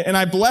eaten it, and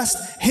I blessed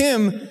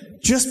him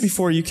just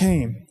before you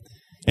came.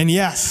 And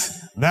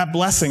yes, that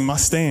blessing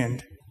must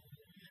stand."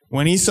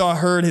 When Esau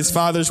heard his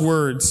father's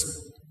words,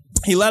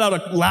 he let out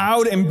a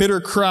loud and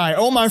bitter cry.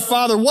 "Oh, my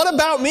father, what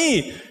about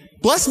me?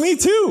 Bless me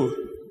too."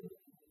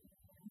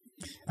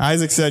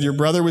 Isaac said, "Your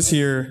brother was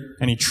here,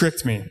 and he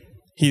tricked me.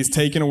 He has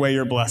taken away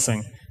your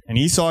blessing." And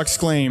Esau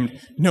exclaimed,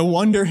 "No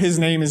wonder his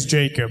name is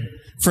Jacob,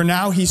 for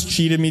now he's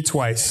cheated me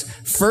twice.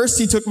 First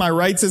he took my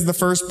rights as the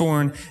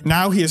firstborn,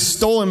 now he has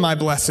stolen my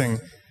blessing.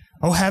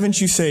 Oh, haven't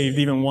you saved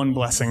even one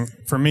blessing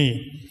for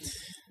me?"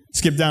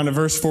 Skip down to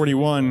verse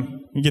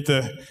 41. You get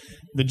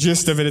the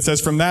gist of it. It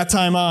says, "From that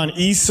time on,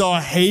 Esau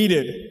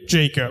hated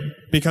Jacob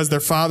because their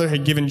father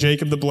had given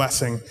Jacob the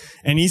blessing.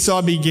 And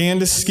Esau began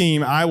to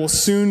scheme, 'I will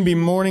soon be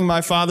mourning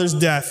my father's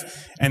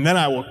death, and then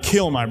I will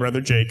kill my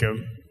brother Jacob.'"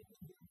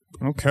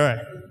 Okay.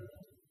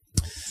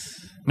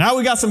 Now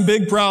we got some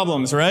big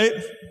problems, right?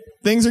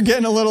 Things are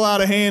getting a little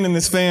out of hand in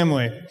this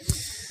family.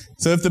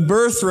 So if the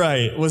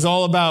birthright was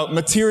all about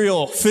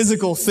material,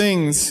 physical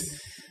things,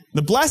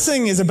 the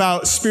blessing is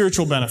about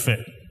spiritual benefit,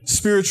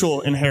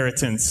 spiritual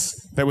inheritance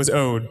that was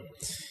owed.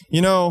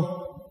 You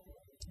know,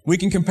 we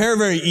can compare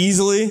very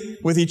easily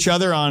with each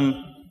other on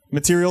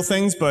material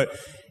things, but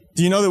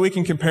do you know that we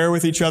can compare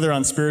with each other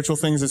on spiritual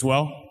things as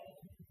well?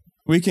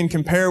 We can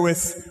compare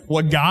with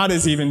what God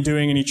is even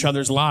doing in each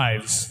other's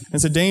lives.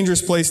 It's a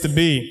dangerous place to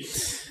be.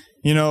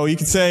 You know, you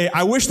could say,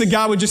 "I wish that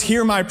God would just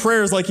hear my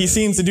prayers like he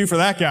seems to do for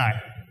that guy."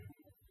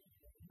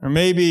 Or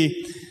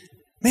maybe,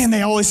 "Man,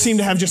 they always seem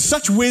to have just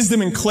such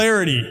wisdom and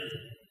clarity."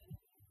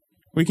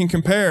 We can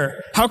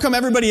compare. "How come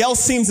everybody else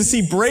seems to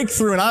see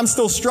breakthrough and I'm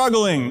still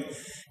struggling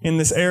in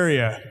this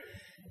area?"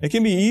 It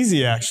can be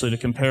easy, actually, to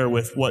compare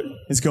with what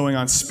is going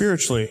on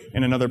spiritually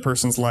in another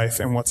person's life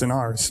and what's in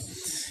ours.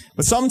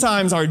 But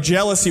sometimes our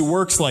jealousy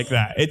works like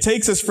that. It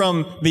takes us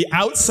from the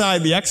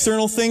outside, the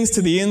external things,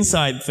 to the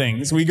inside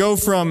things. We go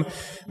from,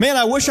 "Man,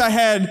 I wish I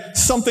had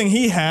something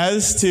he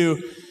has,"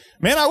 to,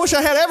 "Man, I wish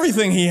I had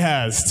everything he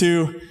has,"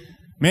 to,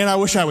 "Man, I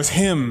wish I was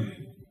him.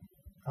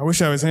 I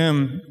wish I was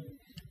him."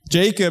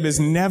 Jacob is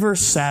never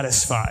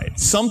satisfied.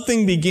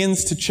 Something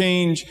begins to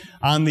change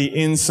on the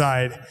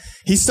inside.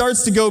 He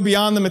starts to go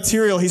beyond the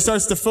material. He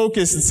starts to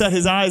focus and set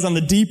his eyes on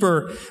the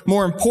deeper,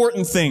 more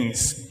important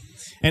things.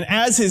 And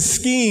as his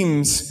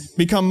schemes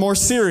become more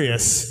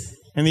serious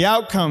and the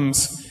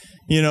outcomes,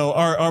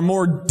 are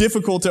more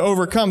difficult to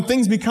overcome,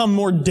 things become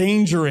more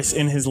dangerous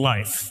in his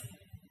life.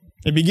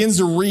 It begins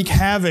to wreak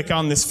havoc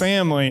on this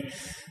family.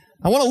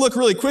 I want to look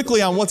really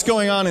quickly on what's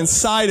going on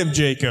inside of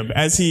Jacob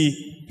as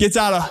he gets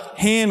out of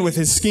hand with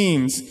his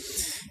schemes.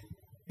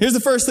 Here's the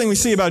first thing we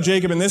see about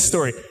Jacob in this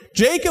story.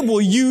 Jacob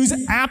will use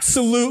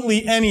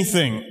absolutely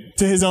anything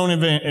to his own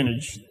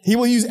advantage. He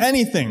will use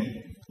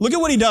anything. Look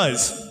at what he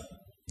does.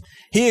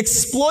 He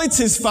exploits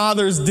his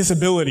father's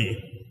disability.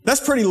 That's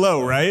pretty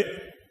low, right?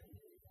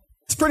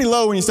 It's pretty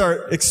low when you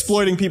start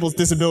exploiting people's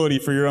disability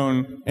for your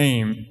own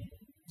aim.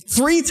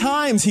 3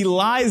 times he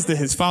lies to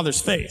his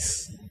father's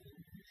face.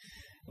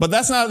 But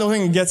that's not the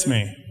thing that gets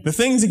me. The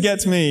thing that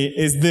gets me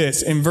is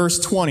this. In verse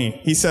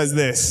 20, he says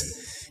this.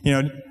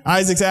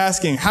 Isaac's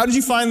asking, how did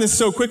you find this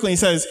so quickly? He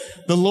says,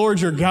 the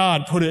Lord your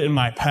God put it in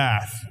my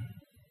path.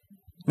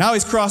 Now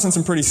he's crossing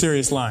some pretty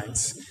serious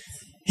lines.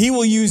 He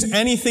will use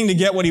anything to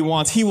get what he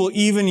wants. He will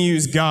even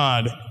use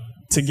God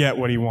to get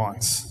what he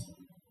wants.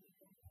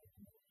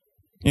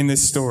 In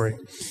this story.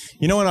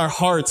 In our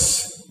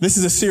hearts, this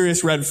is a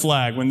serious red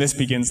flag when this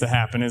begins to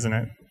happen, isn't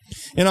it?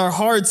 In our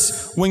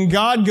hearts, when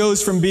God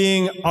goes from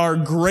being our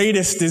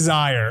greatest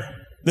desire,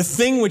 the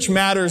thing which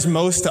matters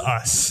most to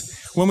us,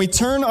 when we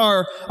turn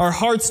our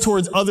hearts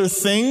towards other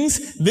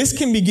things, this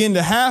can begin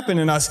to happen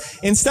in us.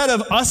 Instead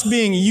of us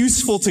being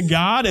useful to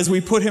God as we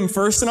put him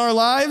first in our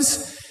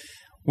lives,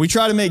 we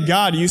try to make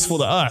God useful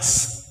to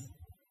us.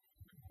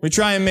 We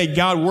try and make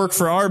God work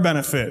for our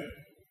benefit.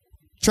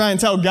 Try and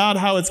tell God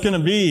how it's going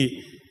to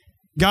be.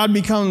 God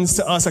becomes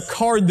to us a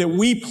card that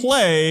we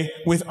play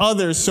with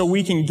others so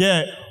we can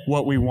get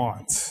what we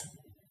want.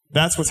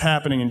 That's what's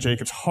happening in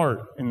Jacob's heart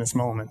in this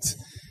moment.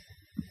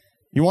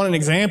 You want an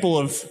example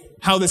of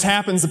how this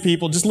happens to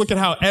people? Just look at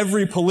how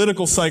every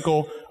political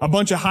cycle, a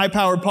bunch of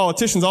high-powered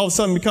politicians all of a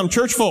sudden become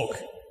church folk,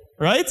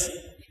 right?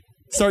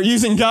 Start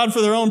using God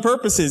for their own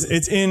purposes.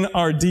 It's in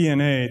our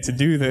DNA to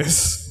do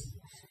this.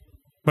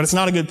 But it's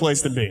not a good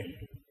place to be.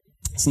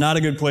 It's not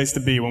a good place to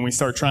be when we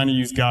start trying to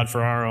use God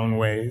for our own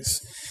ways.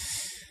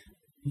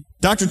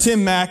 Dr.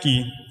 Tim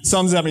Mackey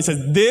sums it up and he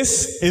says,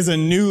 this is a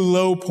new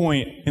low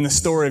point in the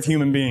story of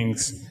human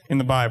beings in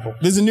the Bible.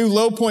 There's a new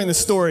low point in the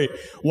story.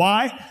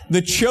 Why?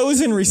 The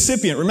chosen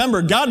recipient.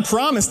 Remember, God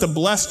promised to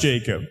bless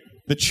Jacob.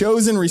 The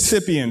chosen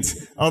recipient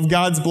of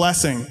God's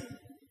blessing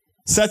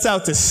sets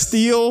out to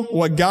steal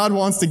what God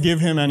wants to give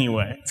him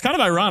anyway. It's kind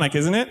of ironic,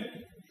 isn't it?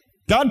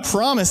 God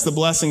promised the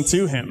blessing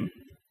to him,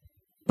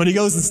 but he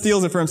goes and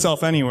steals it for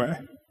himself anyway.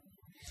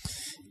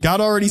 God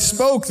already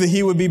spoke that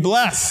he would be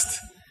blessed,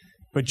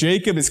 but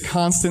Jacob is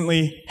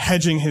constantly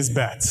hedging his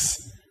bets.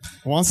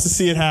 He wants to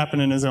see it happen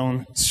in his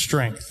own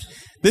strength.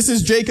 This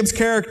is Jacob's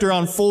character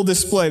on full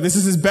display. This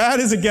is as bad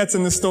as it gets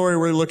in the story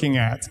we're looking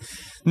at.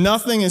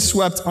 Nothing is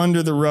swept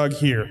under the rug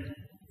here.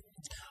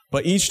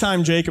 But each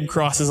time Jacob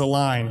crosses a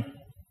line,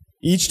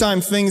 each time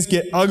things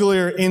get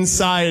uglier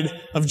inside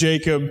of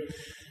Jacob,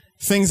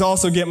 things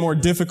also get more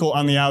difficult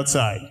on the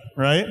outside,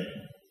 right?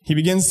 He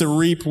begins to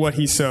reap what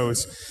he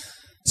sows.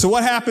 So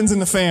what happens in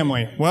the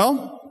family?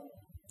 Well,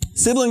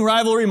 sibling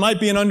rivalry might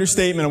be an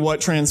understatement of what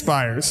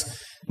transpires.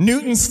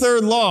 Newton's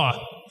third law.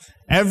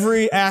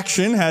 Every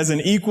action has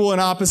an equal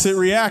and opposite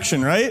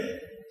reaction, right?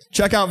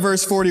 Check out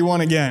verse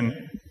 41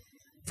 again.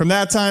 From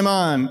that time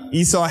on,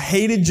 Esau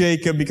hated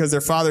Jacob because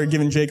their father had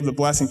given Jacob the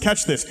blessing.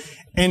 Catch this.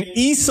 And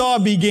Esau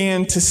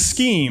began to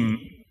scheme.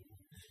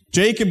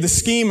 Jacob, the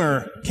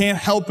schemer, can't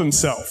help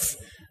himself.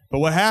 But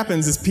what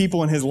happens is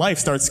people in his life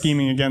start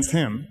scheming against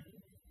him.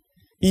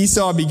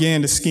 Esau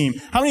began to scheme.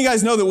 How many of you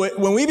guys know that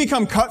when we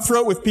become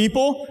cutthroat with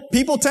people,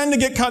 people tend to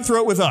get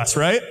cutthroat with us,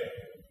 right?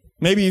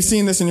 Maybe you've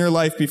seen this in your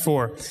life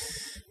before.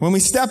 When we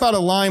step out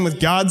of line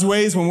with God's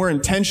ways, when we're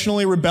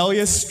intentionally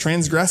rebellious,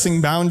 transgressing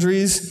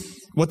boundaries,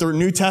 what the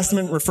New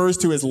Testament refers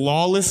to as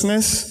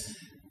lawlessness,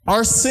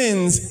 our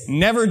sins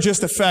never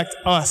just affect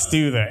us,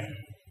 do they?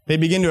 They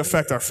begin to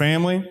affect our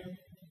family.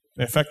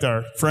 They affect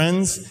our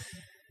friends.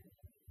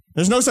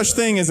 There's no such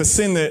thing as a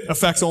sin that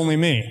affects only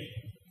me.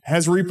 It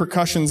has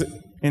repercussions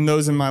in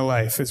those in my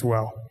life as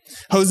well.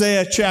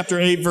 Hosea chapter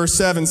 8 verse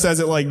 7 says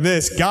it like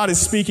this. God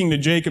is speaking to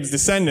Jacob's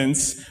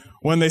descendants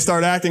when they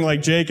start acting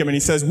like Jacob, and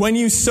he says, when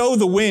you sow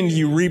the wind,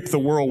 you reap the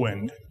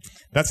whirlwind.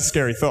 That's a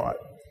scary thought.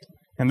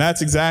 And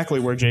that's exactly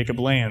where Jacob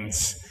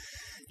lands.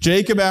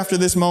 Jacob, after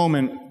this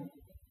moment,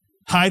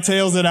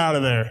 hightails it out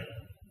of there.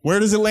 Where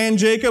does it land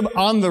Jacob?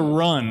 On the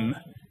run.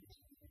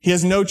 He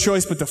has no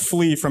choice but to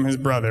flee from his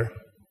brother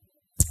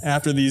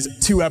after these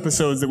 2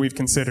 episodes that we've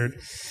considered.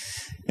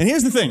 And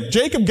here's the thing.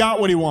 Jacob got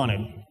what he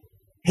wanted.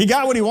 He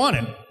got what he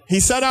wanted. He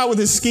set out with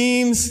his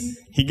schemes.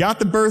 He got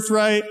the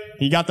birthright.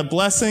 He got the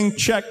blessing.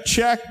 Check,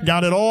 check.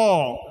 Got it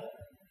all.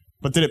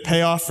 But did it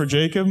pay off for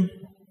Jacob?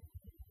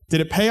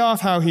 Did it pay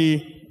off how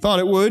he thought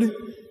it would?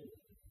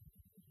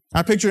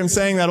 I picture him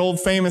saying that old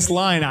famous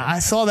line. I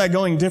saw that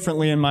going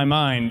differently in my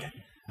mind.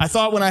 I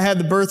thought when I had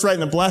the birthright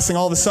and the blessing,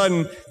 all of a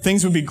sudden,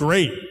 things would be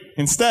great.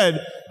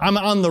 Instead, I'm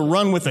on the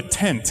run with a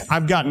tent.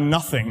 I've got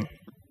nothing.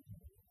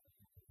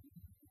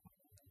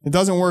 It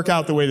doesn't work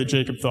out the way that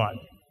Jacob thought.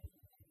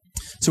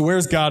 So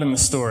where's God in the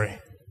story?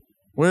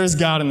 Where is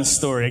God in the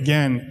story?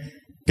 Again,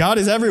 God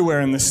is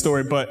everywhere in this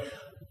story, but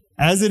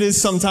as it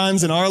is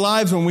sometimes in our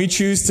lives when we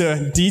choose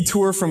to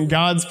detour from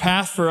God's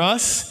path for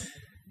us,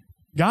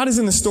 God is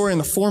in the story in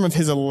the form of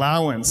his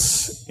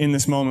allowance in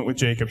this moment with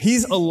Jacob.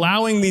 He's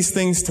allowing these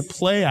things to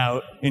play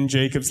out in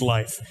Jacob's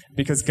life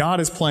because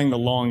God is playing the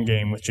long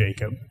game with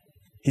Jacob.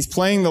 He's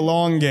playing the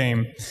long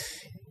game.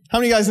 How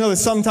many of you guys know that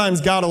sometimes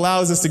God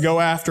allows us to go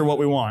after what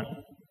we want?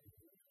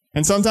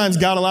 And sometimes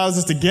God allows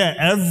us to get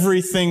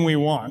everything we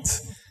want.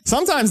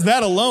 Sometimes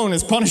that alone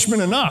is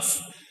punishment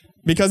enough.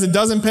 because it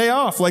doesn't pay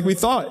off like we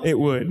thought it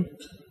would.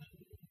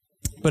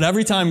 But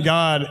every time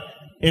God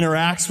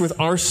interacts with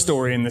our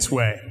story in this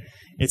way,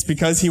 it's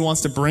because He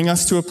wants to bring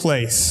us to a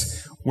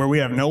place where we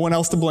have no one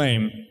else to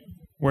blame,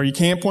 where you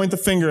can't point the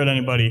finger at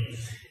anybody.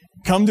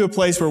 Come to a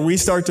place where we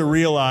start to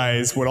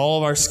realize what all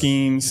of our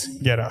schemes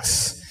get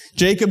us.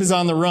 Jacob is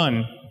on the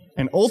run,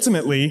 and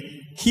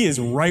ultimately, he is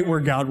right where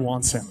God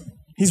wants him.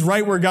 He's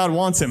right where God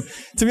wants him.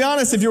 To be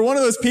honest, if you're one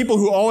of those people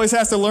who always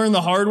has to learn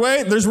the hard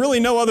way, there's really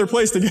no other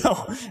place to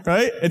go,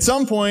 right? At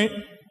some point,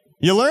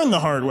 you learn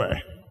the hard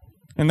way.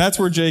 And that's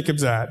where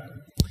Jacob's at.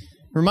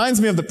 Reminds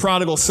me of the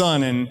prodigal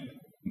son, and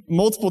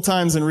multiple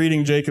times in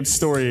reading Jacob's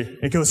story,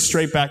 it goes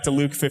straight back to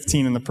Luke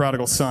 15 and the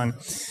prodigal son.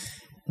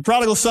 The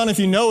prodigal son, if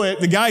you know it,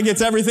 the guy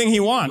gets everything he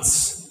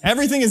wants.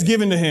 Everything is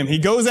given to him. He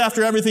goes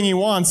after everything he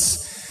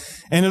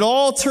wants, and it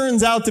all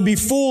turns out to be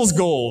fool's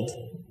gold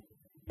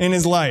in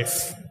his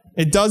life.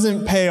 It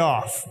doesn't pay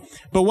off.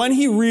 But when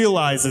he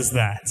realizes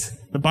that,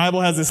 the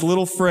Bible has this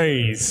little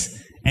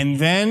phrase, and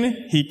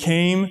then he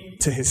came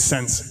to his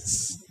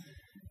senses.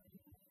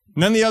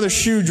 And then the other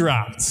shoe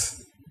dropped.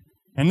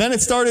 And then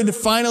it started to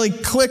finally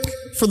click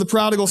for the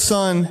prodigal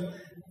son,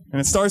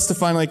 and it starts to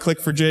finally click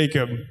for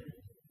Jacob.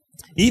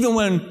 Even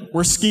when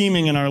we're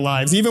scheming in our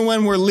lives, even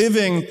when we're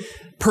living,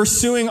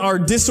 pursuing our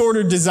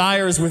disordered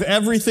desires with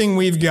everything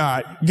we've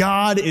got,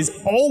 God is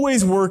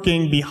always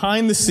working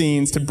behind the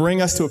scenes to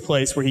bring us to a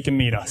place where He can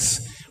meet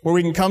us, where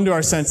we can come to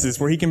our senses,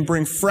 where He can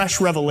bring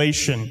fresh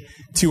revelation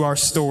to our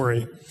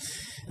story.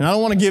 And I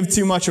don't want to give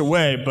too much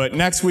away, but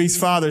next week's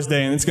Father's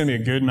Day, and it's going to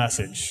be a good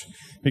message,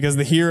 because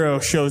the hero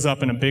shows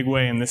up in a big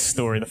way in this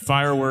story. The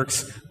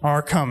fireworks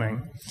are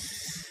coming.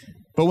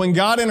 But when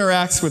God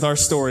interacts with our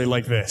story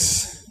like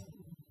this,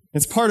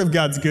 it's part of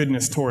God's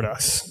goodness toward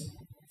us.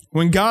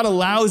 When God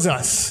allows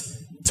us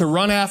to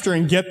run after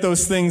and get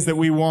those things that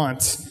we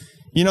want,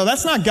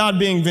 that's not God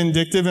being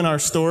vindictive in our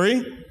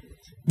story.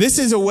 This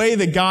is a way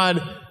that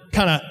God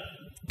kind of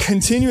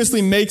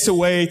continuously makes a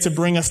way to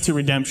bring us to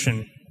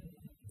redemption,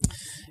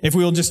 if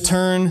we will just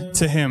turn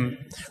to Him.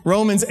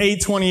 Romans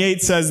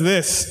 8:28 says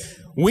this,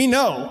 "We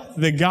know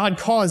that God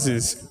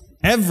causes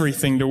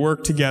everything to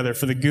work together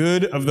for the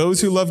good of those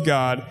who love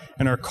God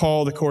and are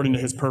called according to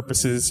His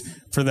purposes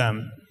for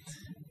them."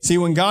 See,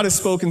 when God has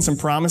spoken some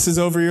promises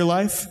over your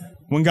life,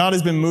 when God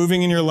has been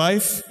moving in your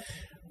life,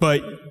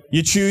 but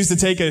you choose to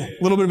take a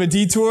little bit of a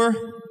detour,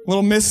 a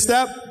little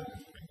misstep,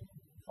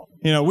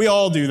 we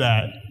all do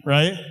that,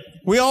 right?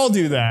 We all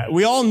do that.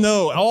 We all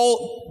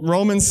know,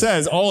 Romans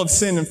says, all have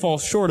sinned and fall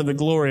short of the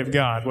glory of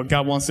God, what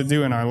God wants to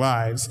do in our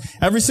lives.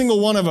 Every single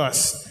one of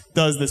us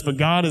does this, but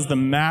God is the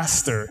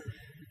master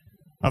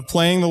of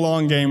playing the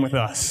long game with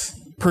us,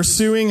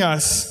 pursuing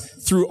us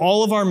through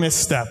all of our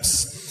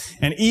missteps.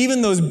 And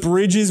even those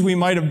bridges we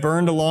might have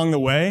burned along the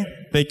way,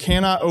 they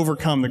cannot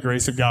overcome the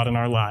grace of God in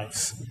our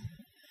lives.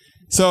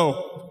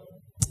 So,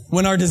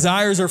 when our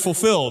desires are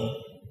fulfilled,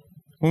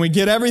 when we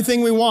get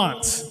everything we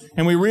want,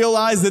 and we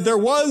realize that there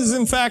was,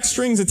 in fact,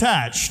 strings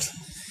attached,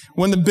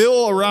 when the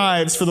bill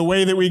arrives for the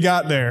way that we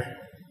got there,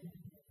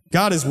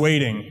 God is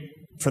waiting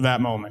for that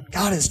moment.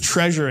 God is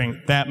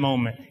treasuring that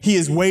moment. He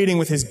is waiting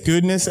with His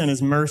goodness and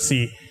His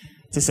mercy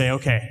to say,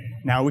 okay,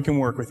 now we can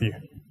work with you.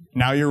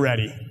 Now you're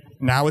ready.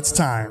 Now it's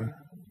time.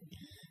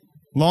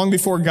 Long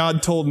before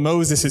God told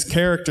Moses his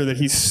character, that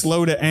he's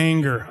slow to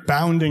anger,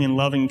 abounding in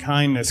loving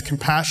kindness,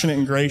 compassionate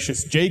and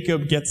gracious,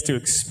 Jacob gets to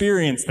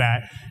experience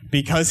that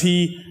because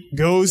he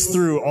goes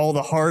through all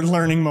the hard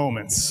learning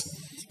moments,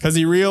 because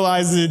he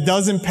realizes it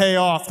doesn't pay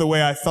off the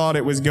way I thought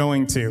it was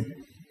going to.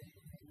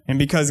 And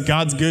because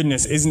God's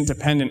goodness isn't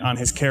dependent on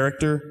His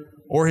character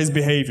or His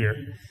behavior.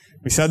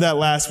 We said that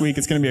last week.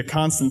 It's going to be a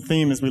constant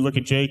theme as we look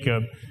at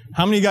Jacob.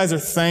 How many of you guys are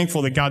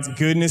thankful that God's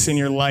goodness in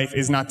your life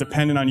is not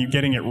dependent on you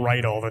getting it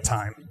right all the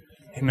time?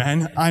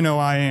 Amen? I know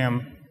I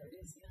am.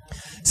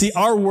 See,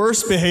 our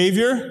worst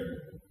behavior,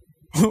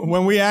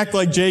 when we act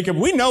like Jacob,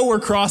 we know we're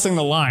crossing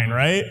the line,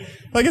 right?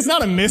 Like, it's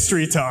not a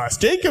mystery to us.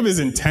 Jacob is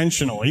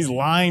intentional. He's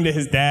lying to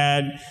his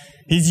dad.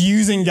 He's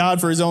using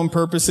God for his own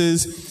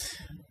purposes.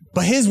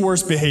 But his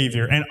worst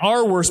behavior and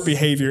our worst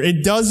behavior,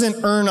 it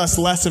doesn't earn us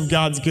less of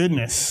God's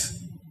goodness.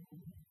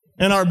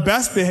 And our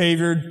best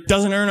behavior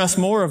doesn't earn us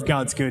more of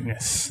God's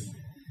goodness.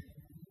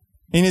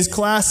 In his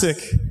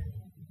classic,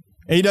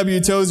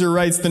 A.W. Tozer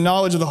writes, The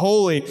Knowledge of the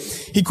Holy,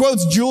 he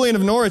quotes Julian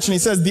of Norwich, and he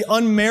says, the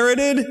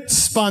unmerited,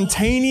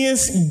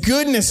 spontaneous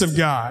goodness of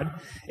God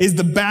is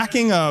the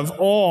backing of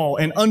all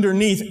and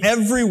underneath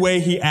every way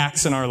He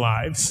acts in our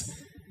lives.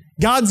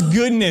 God's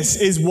goodness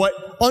is what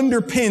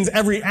underpins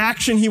every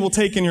action He will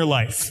take in your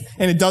life,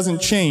 and it doesn't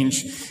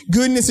change.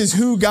 Goodness is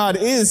who God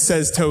is,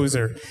 says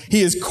Tozer.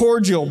 He is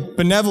cordial,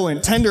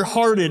 benevolent,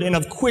 tender-hearted, and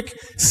of quick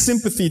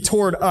sympathy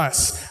toward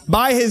us.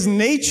 By His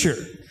nature,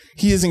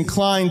 He is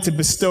inclined to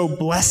bestow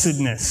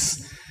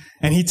blessedness,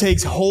 and He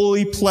takes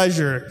holy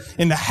pleasure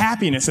in the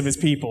happiness of His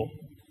people.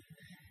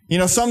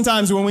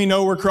 Sometimes when we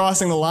know we're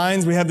crossing the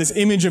lines, we have this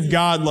image of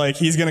God like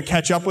He's going to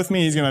catch up with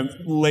me, He's going to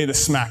lay the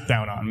smack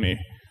down on me.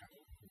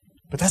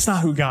 But that's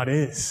not who God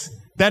is.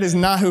 That is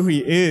not who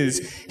He is.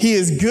 He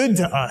is good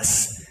to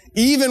us,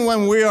 even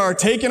when we are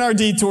taking our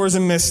detours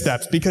and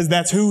missteps, because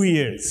that's who He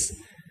is.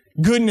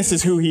 Goodness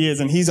is who He is,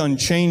 and He's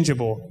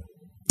unchangeable.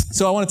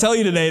 So I want to tell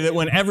you today that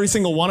when every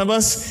single one of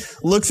us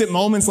looks at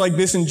moments like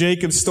this in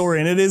Jacob's story,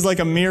 and it is like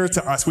a mirror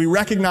to us, we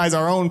recognize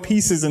our own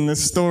pieces in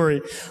this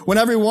story. When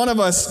every one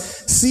of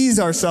us sees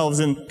ourselves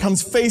and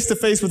comes face to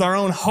face with our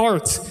own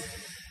heart,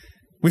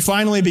 we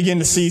finally begin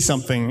to see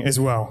something as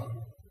well.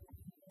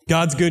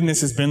 God's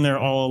goodness has been there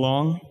all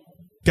along.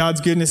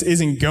 God's goodness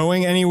isn't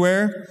going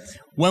anywhere.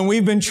 When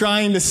we've been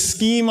trying to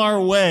scheme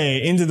our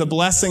way into the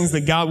blessings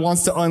that God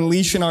wants to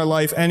unleash in our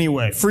life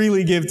anyway,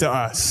 freely give to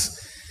us.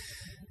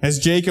 As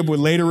Jacob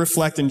would later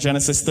reflect in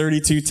Genesis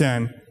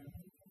 32:10,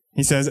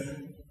 he says,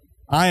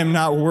 I am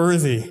not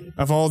worthy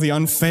of all the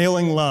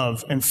unfailing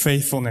love and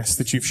faithfulness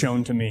that you've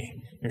shown to me,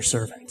 your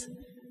servant.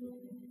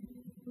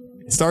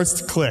 It starts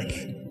to click,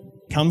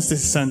 comes to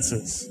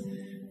senses.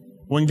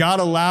 When God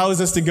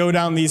allows us to go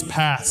down these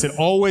paths, it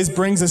always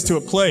brings us to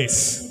a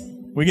place.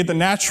 We get the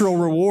natural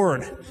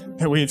reward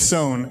that we have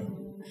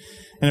sown.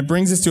 And it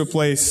brings us to a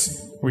place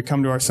where we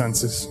come to our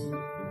senses.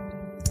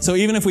 So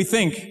even if we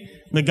think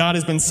that God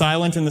has been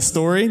silent in the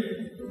story,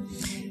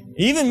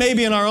 even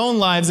maybe in our own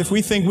lives, if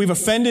we think we've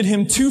offended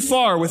Him too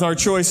far with our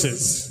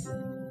choices,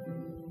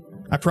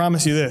 I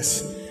promise you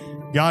this,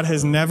 God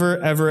has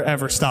never, ever,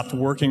 ever stopped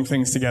working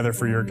things together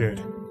for your good.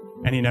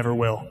 And He never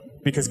will,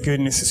 because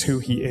goodness is who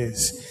He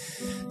is.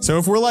 So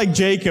if we're like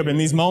Jacob in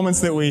these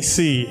moments that we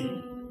see,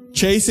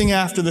 chasing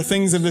after the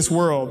things of this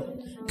world,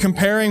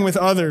 comparing with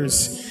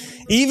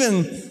others,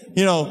 even,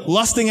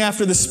 lusting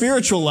after the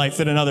spiritual life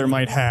that another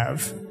might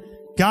have,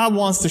 God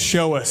wants to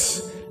show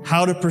us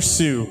how to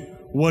pursue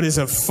what is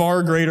of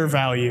far greater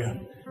value,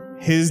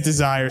 His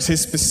desires,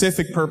 His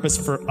specific purpose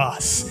for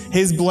us,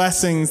 His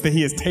blessings that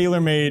He has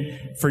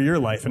tailor-made for your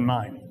life and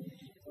mine.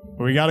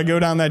 But we got to go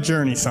down that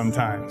journey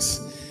sometimes.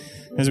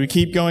 As we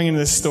keep going into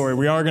this story,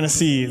 we are going to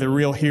see the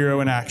real hero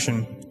in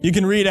action. You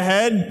can read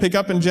ahead, pick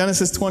up in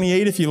Genesis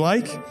 28 if you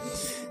like,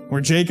 where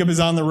Jacob is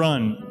on the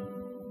run,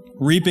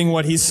 reaping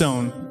what he's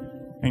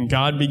sown, and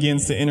God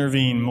begins to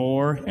intervene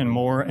more and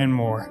more and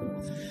more.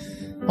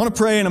 I want to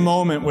pray in a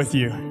moment with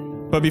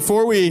you. But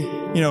before we,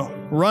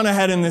 run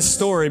ahead in this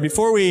story,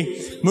 before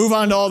we move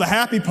on to all the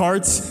happy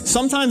parts,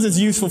 sometimes it's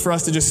useful for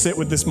us to just sit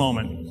with this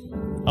moment.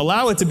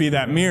 Allow it to be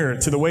that mirror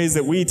to the ways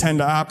that we tend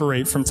to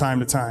operate from time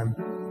to time.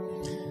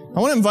 I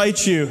want to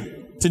invite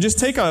you to just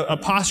take a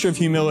posture of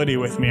humility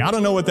with me. I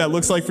don't know what that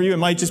looks like for you. It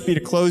might just be to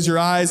close your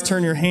eyes,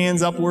 turn your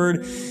hands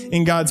upward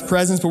in God's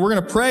presence, but we're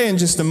going to pray in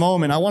just a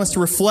moment. I want us to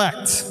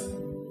reflect.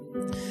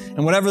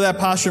 And whatever that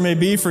posture may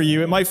be for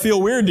you, it might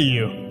feel weird to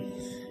you.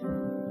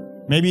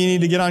 Maybe you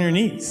need to get on your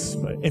knees.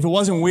 But if it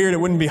wasn't weird, it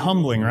wouldn't be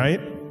humbling, right?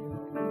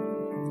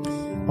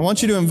 I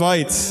want you to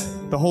invite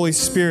the Holy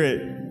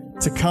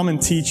Spirit to come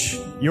and teach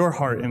your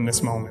heart in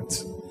this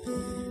moment.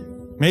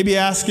 Maybe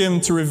ask Him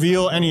to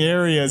reveal any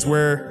areas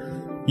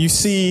where you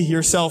see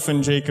yourself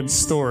in Jacob's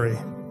story.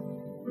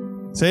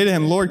 Say to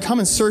Him, Lord, come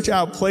and search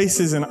out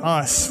places in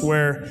us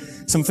where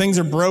some things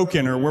are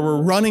broken or where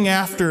we're running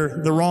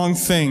after the wrong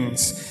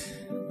things.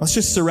 Let's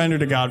just surrender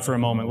to God for a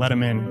moment. Let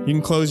Him in. You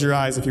can close your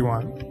eyes if you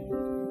want.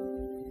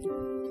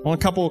 I want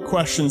a couple of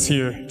questions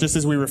here, just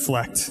as we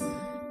reflect.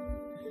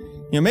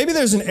 Maybe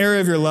there's an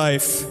area of your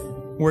life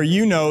where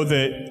you know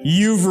that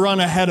you've run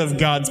ahead of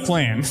God's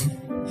plan.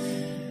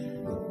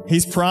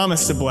 He's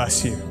promised to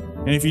bless you.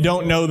 And if you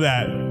don't know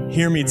that,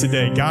 hear me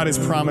today. God has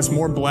promised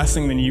more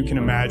blessing than you can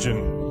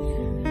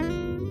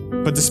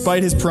imagine. But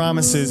despite His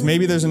promises,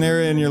 maybe there's an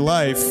area in your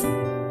life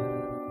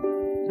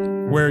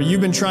where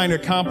you've been trying to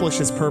accomplish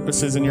His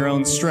purposes in your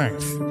own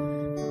strength,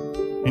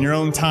 in your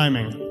own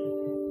timing.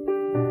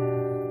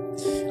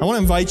 I want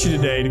to invite you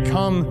today to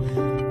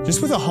come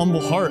just with a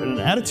humble heart and an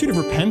attitude of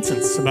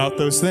repentance about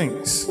those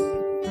things.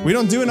 We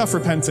don't do enough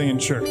repenting in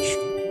church.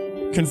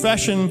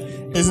 Confession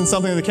isn't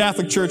something the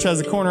Catholic Church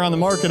has a corner on the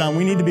market on.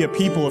 We need to be a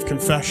people of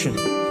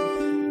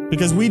confession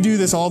because we do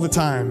this all the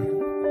time.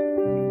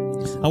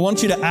 I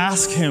want you to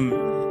ask Him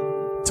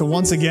to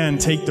once again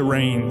take the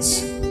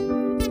reins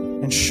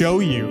and show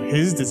you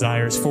His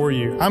desires for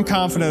you. I'm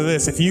confident of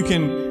this. If you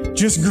can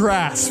just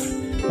grasp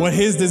what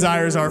His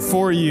desires are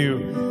for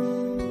you,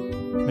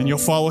 then you'll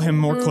follow Him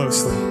more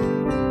closely.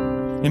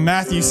 In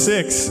Matthew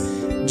 6,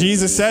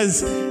 Jesus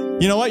says,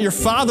 you know what? Your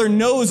Father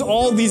knows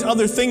all these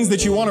other things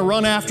that you want to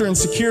run after and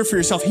secure for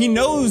yourself. He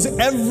knows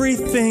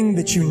everything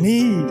that you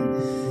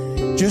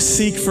need. Just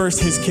seek first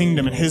His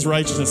kingdom and His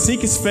righteousness.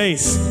 Seek His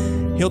face.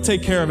 He'll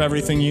take care of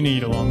everything you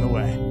need along the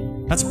way.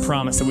 That's a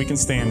promise that we can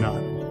stand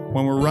on.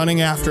 When we're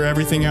running after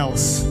everything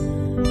else,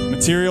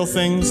 material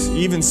things,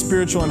 even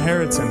spiritual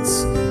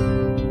inheritance,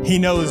 He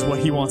knows what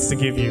He wants to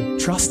give you.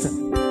 Trust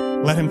Him.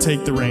 Let Him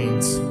take the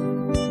reins.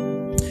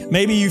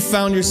 Maybe you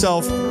found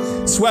yourself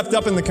swept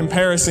up in the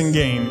comparison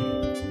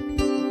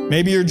game.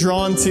 Maybe you're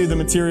drawn to the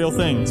material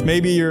things.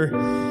 Maybe you're,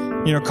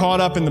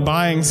 caught up in the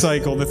buying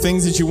cycle, the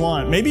things that you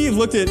want. Maybe you've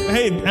looked at,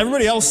 hey,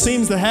 everybody else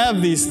seems to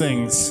have these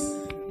things.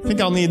 I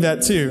think I'll need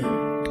that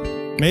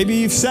too. Maybe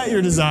you've set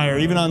your desire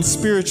even on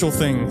spiritual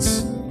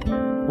things.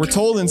 We're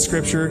told in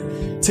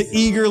Scripture to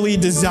eagerly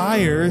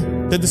desire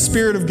that the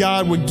Spirit of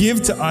God would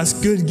give to us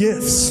good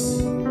gifts.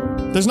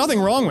 There's nothing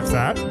wrong with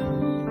that.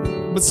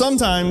 But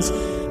sometimes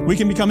we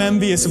can become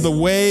envious of the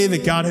way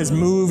that God has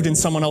moved in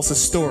someone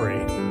else's story.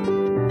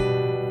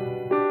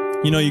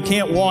 You know, you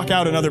can't walk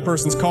out another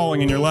person's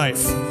calling in your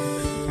life.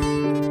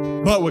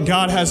 But what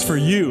God has for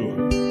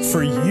you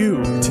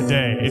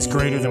today is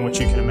greater than what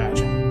you can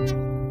imagine.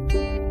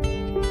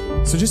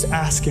 So just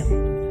ask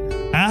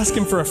Him. Ask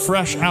Him for a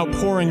fresh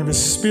outpouring of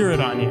His Spirit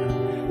on you.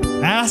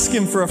 Ask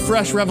Him for a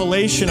fresh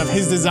revelation of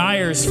His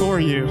desires for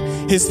you,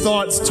 His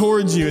thoughts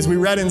towards you. As we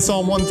read in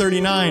Psalm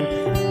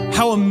 139,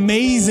 how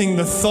amazing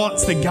the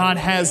thoughts that God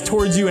has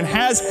towards you and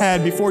has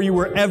had before you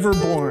were ever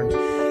born.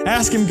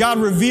 Ask Him, God,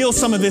 reveal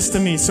some of this to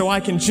me so I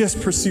can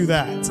just pursue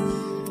that.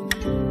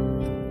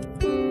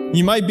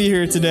 You might be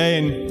here today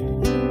and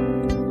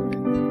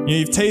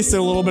you've tasted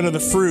a little bit of the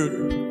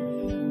fruit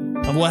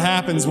of what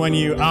happens when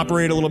you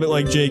operate a little bit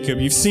like Jacob.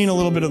 You've seen a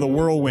little bit of the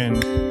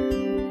whirlwind.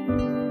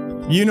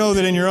 You know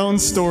that in your own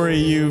story,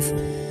 you've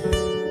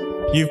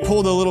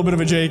pulled a little bit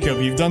of a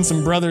Jacob. You've done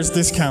some brothers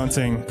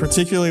discounting,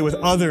 particularly with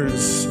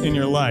others in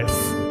your life.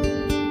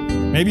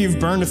 Maybe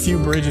you've burned a few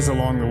bridges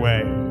along the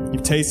way.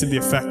 You've tasted the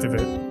effect of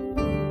it.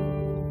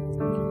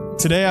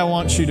 Today, I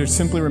want you to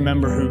simply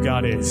remember who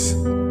God is.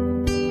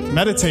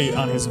 Meditate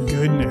on His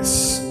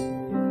goodness.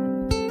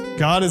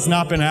 God has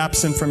not been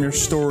absent from your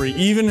story,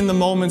 even in the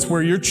moments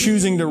where you're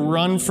choosing to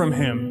run from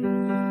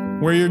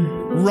Him, where you're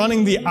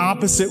running the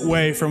opposite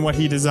way from what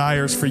He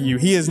desires for you.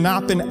 He has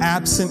not been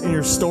absent in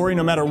your story,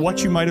 no matter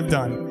what you might have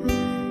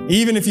done.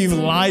 Even if you've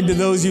lied to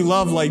those you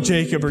love like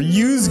Jacob, or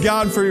used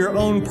God for your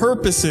own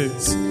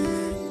purposes,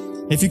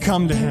 if you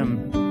come to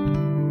Him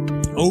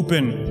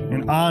open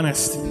and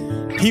honest,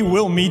 He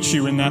will meet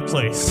you in that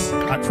place.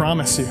 I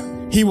promise you.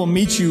 He will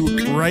meet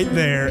you right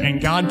there,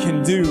 and God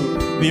can do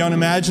the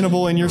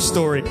unimaginable in your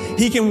story.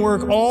 He can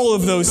work all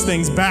of those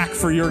things back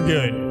for your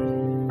good.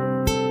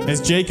 As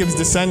Jacob's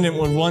descendant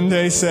would one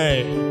day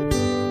say,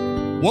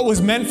 what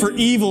was meant for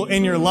evil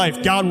in your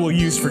life, God will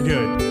use for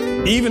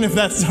good, even if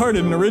that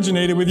started and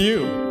originated with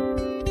you.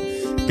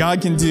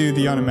 God can do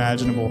the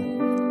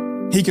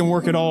unimaginable. He can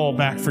work it all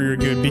back for your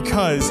good,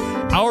 because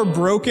our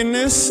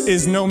brokenness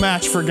is no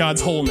match for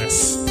God's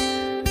wholeness.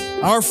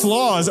 Our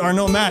flaws are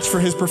no match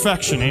for His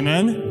perfection.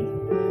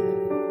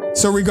 Amen?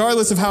 So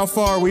regardless of how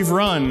far we've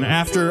run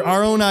after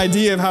our own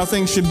idea of how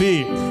things should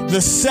be, the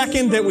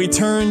second that we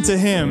turn to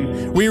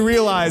Him, we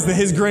realize that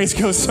His grace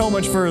goes so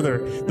much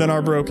further than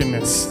our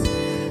brokenness.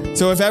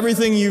 So if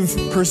everything you've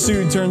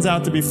pursued turns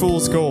out to be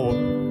fool's gold,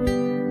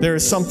 there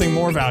is something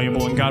more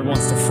valuable, and God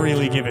wants to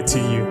freely give it to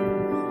you.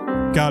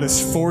 God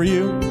is for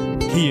you.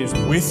 He is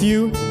with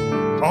you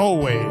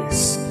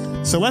always.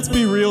 So let's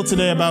be real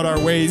today about our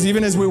ways.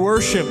 Even as we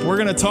worship, we're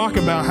going to talk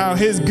about how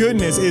His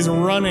goodness is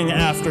running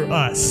after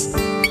us.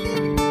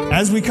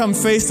 As we come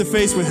face to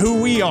face with who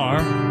we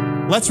are,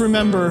 let's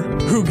remember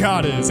who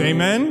God is.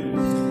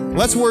 Amen?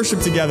 Let's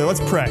worship together.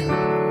 Let's pray.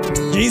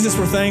 Jesus,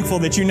 we're thankful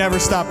that You never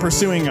stopped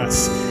pursuing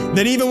us.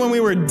 That even when we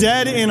were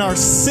dead in our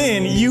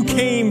sin, You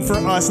came for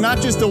us, not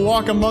just to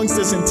walk amongst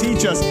us and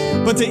teach us,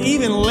 but to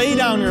even lay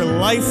down Your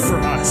life for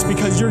us,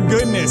 because Your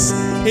goodness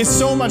is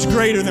so much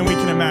greater than we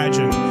can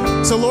imagine.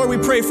 So Lord, we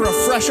pray for a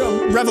fresh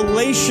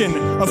revelation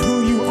of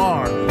who You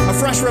are, a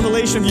fresh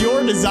revelation of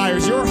Your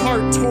desires, Your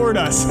heart toward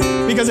us,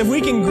 because if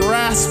we can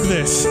grasp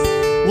this,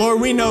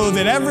 Lord, we know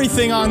that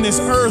everything on this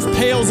earth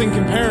pales in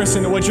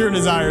comparison to what Your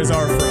desires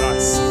are for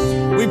us.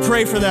 We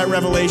pray for that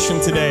revelation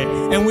today,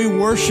 and we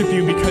worship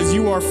You because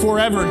You are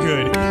forever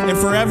good and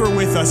forever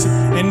with us.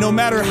 And no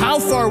matter how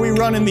far we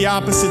run in the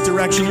opposite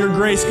direction, Your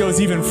grace goes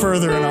even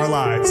further in our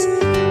lives.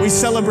 We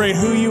celebrate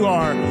who You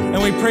are,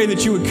 and we pray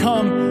that You would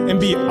come and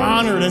be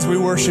honored as we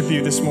worship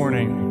You this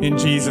morning. In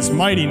Jesus'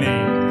 mighty name.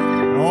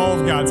 And all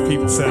of God's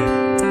people say,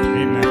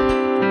 amen.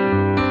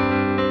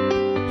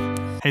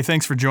 Hey,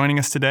 thanks for joining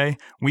us today.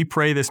 We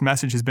pray this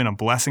message has been a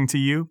blessing to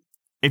you.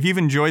 If you've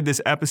enjoyed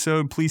this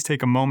episode, please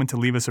take a moment to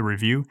leave us a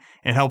review.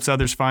 It helps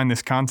others find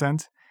this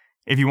content.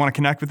 If you want to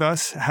connect with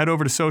us, head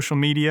over to social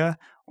media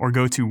or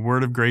go to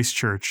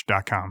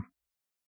wordofgracechurch.com.